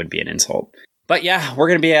probably would be an insult. But yeah, we're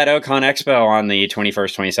going to be at Ocon Expo on the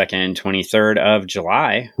 21st, 22nd, 23rd of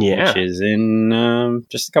July, which is in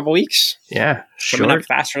just a couple weeks. Yeah, coming up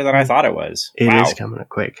faster than I thought it was. It is coming up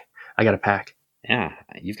quick. I got to pack. Yeah,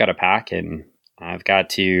 you've got to pack, and I've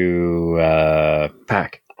got to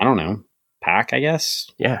pack. I don't know, pack, I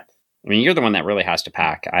guess. Yeah. I mean, you're the one that really has to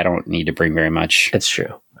pack. I don't need to bring very much. It's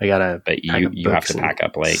true. I gotta. But you have to pack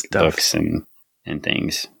up like stuff. Books and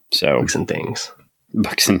things. So books and things.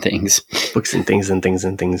 Books and things. Books and things and things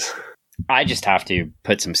and things. I just have to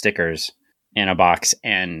put some stickers in a box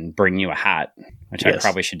and bring you a hat, which I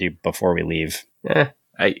probably should do before we leave.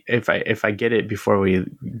 If I get it before we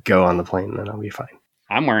go on the plane, then I'll be fine.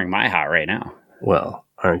 I'm wearing my hat right now. Well,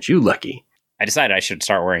 aren't you lucky? I decided I should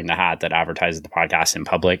start wearing the hat that advertises the podcast in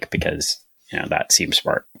public because, that seems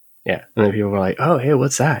smart. Yeah. And then people were like, oh, hey,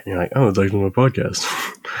 what's that? And you're like, oh, it's like my podcast.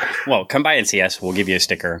 Well, come by and see us. We'll give you a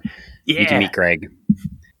sticker. Yeah. You can meet Greg.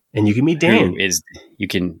 And you can meet Dan. You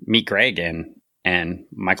can meet Greg and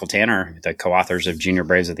Michael Tanner, the co-authors of Junior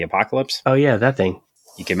Braves of the Apocalypse. Oh, yeah, that thing.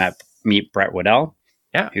 You can meet Brett Waddell,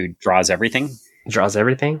 who draws everything.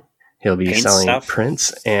 He'll be selling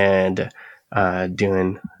prints and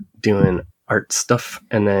doing art stuff,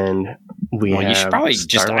 and then you should probably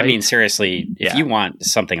Starlight. Seriously, if you want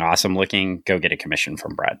something awesome looking, go get a commission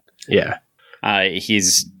from Brett. Yeah.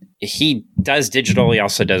 He does digital, he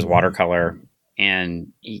also does watercolor,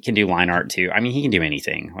 and he can do line art too. I mean, he can do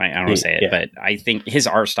anything. I don't want to say it, but I think his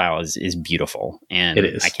art style is beautiful, and it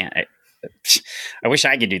is. I wish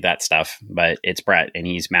I could do that stuff, but it's Brett and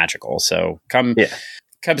he's magical. So come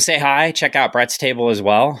say hi, check out Brett's table as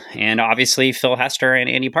well. And obviously Phil Hester and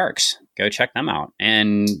Andy Parks, go check them out.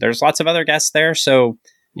 And there's lots of other guests there. So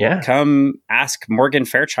come ask Morgan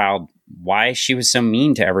Fairchild why she was so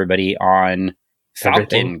mean to everybody on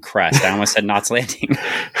Falcon Crest. I almost said Knots Landing.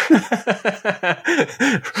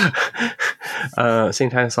 Same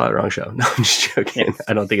time slot, wrong show. No, I'm just joking.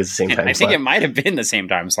 I don't think it's the same time slot. I think it might have been the same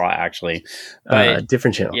time slot, actually. But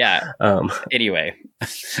different channel. Yeah. Anyway,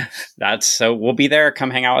 so we'll be there.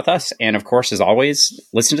 Come hang out with us. And of course, as always,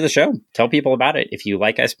 listen to the show. Tell people about it. If you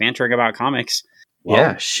like us bantering about comics,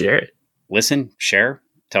 share it. Listen, share,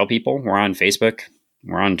 tell people. We're on Facebook.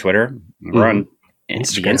 We're on Twitter. We're on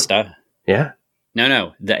Instagram. The Insta. Yeah.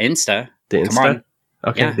 No, the Insta. The Insta? Come on.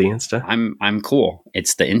 Okay, the Insta. I'm cool.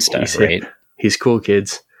 It's the Insta, right? He's cool,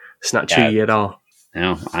 kids. It's not cheaty at all.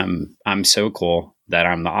 No, I'm so cool that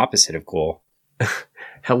I'm the opposite of cool.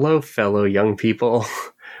 Hello, fellow young people.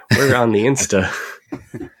 We're on the Insta.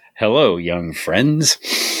 Hello, young friends.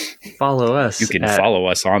 Follow us. You can follow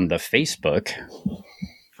us on the Facebook.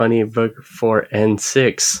 Funny Book 4 and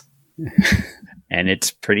 6. And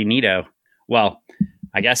it's pretty neato. Well,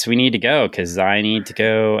 I guess we need to go because I need to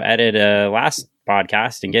go edit a last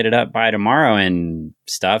podcast and get it up by tomorrow and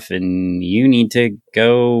stuff. And you need to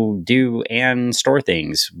go do and store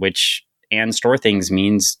things, which and store things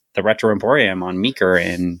means the Retro Emporium on Meeker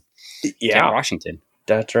in Washington.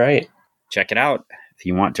 That's right. Check it out if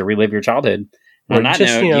you want to relive your childhood. On that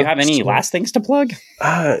note, do you have any last things to plug?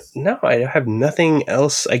 No, I have nothing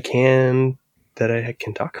else that I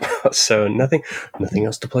can talk about. So nothing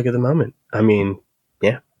else to plug at the moment. I mean,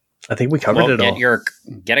 yeah, I think we covered it all.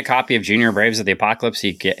 Get a copy of Junior Braves of the Apocalypse.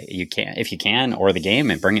 If you can, or the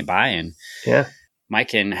game, and bring it by. And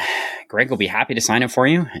Mike and Greg will be happy to sign it for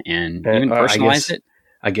you and even personalize it.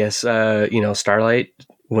 I guess Starlight.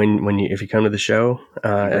 If you come to the show,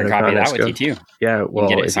 a copy of that with you too. Yeah, well,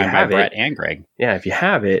 get it signed by Brett and Greg. Yeah, if you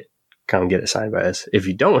have it, come get it signed by us. If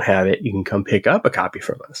you don't have it, you can come pick up a copy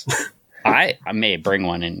from us. I may bring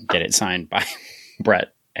one and get it signed by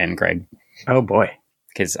Brett and Greg. Oh boy,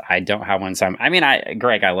 because I don't have one signed. I mean,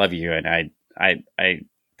 Greg, I love you, and I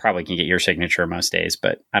probably can get your signature most days,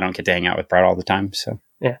 but I don't get to hang out with Brett all the time. So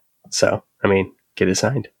yeah, so I mean, get it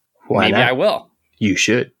signed. Why not? I will. You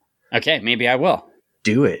should. Okay, maybe I will.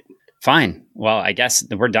 Do it. Fine. Well, I guess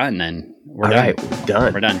we're done then. All right, we're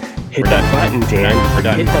done. We're done. Hit that button, Dan. We're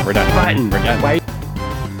done. Hit the button. We're done. Why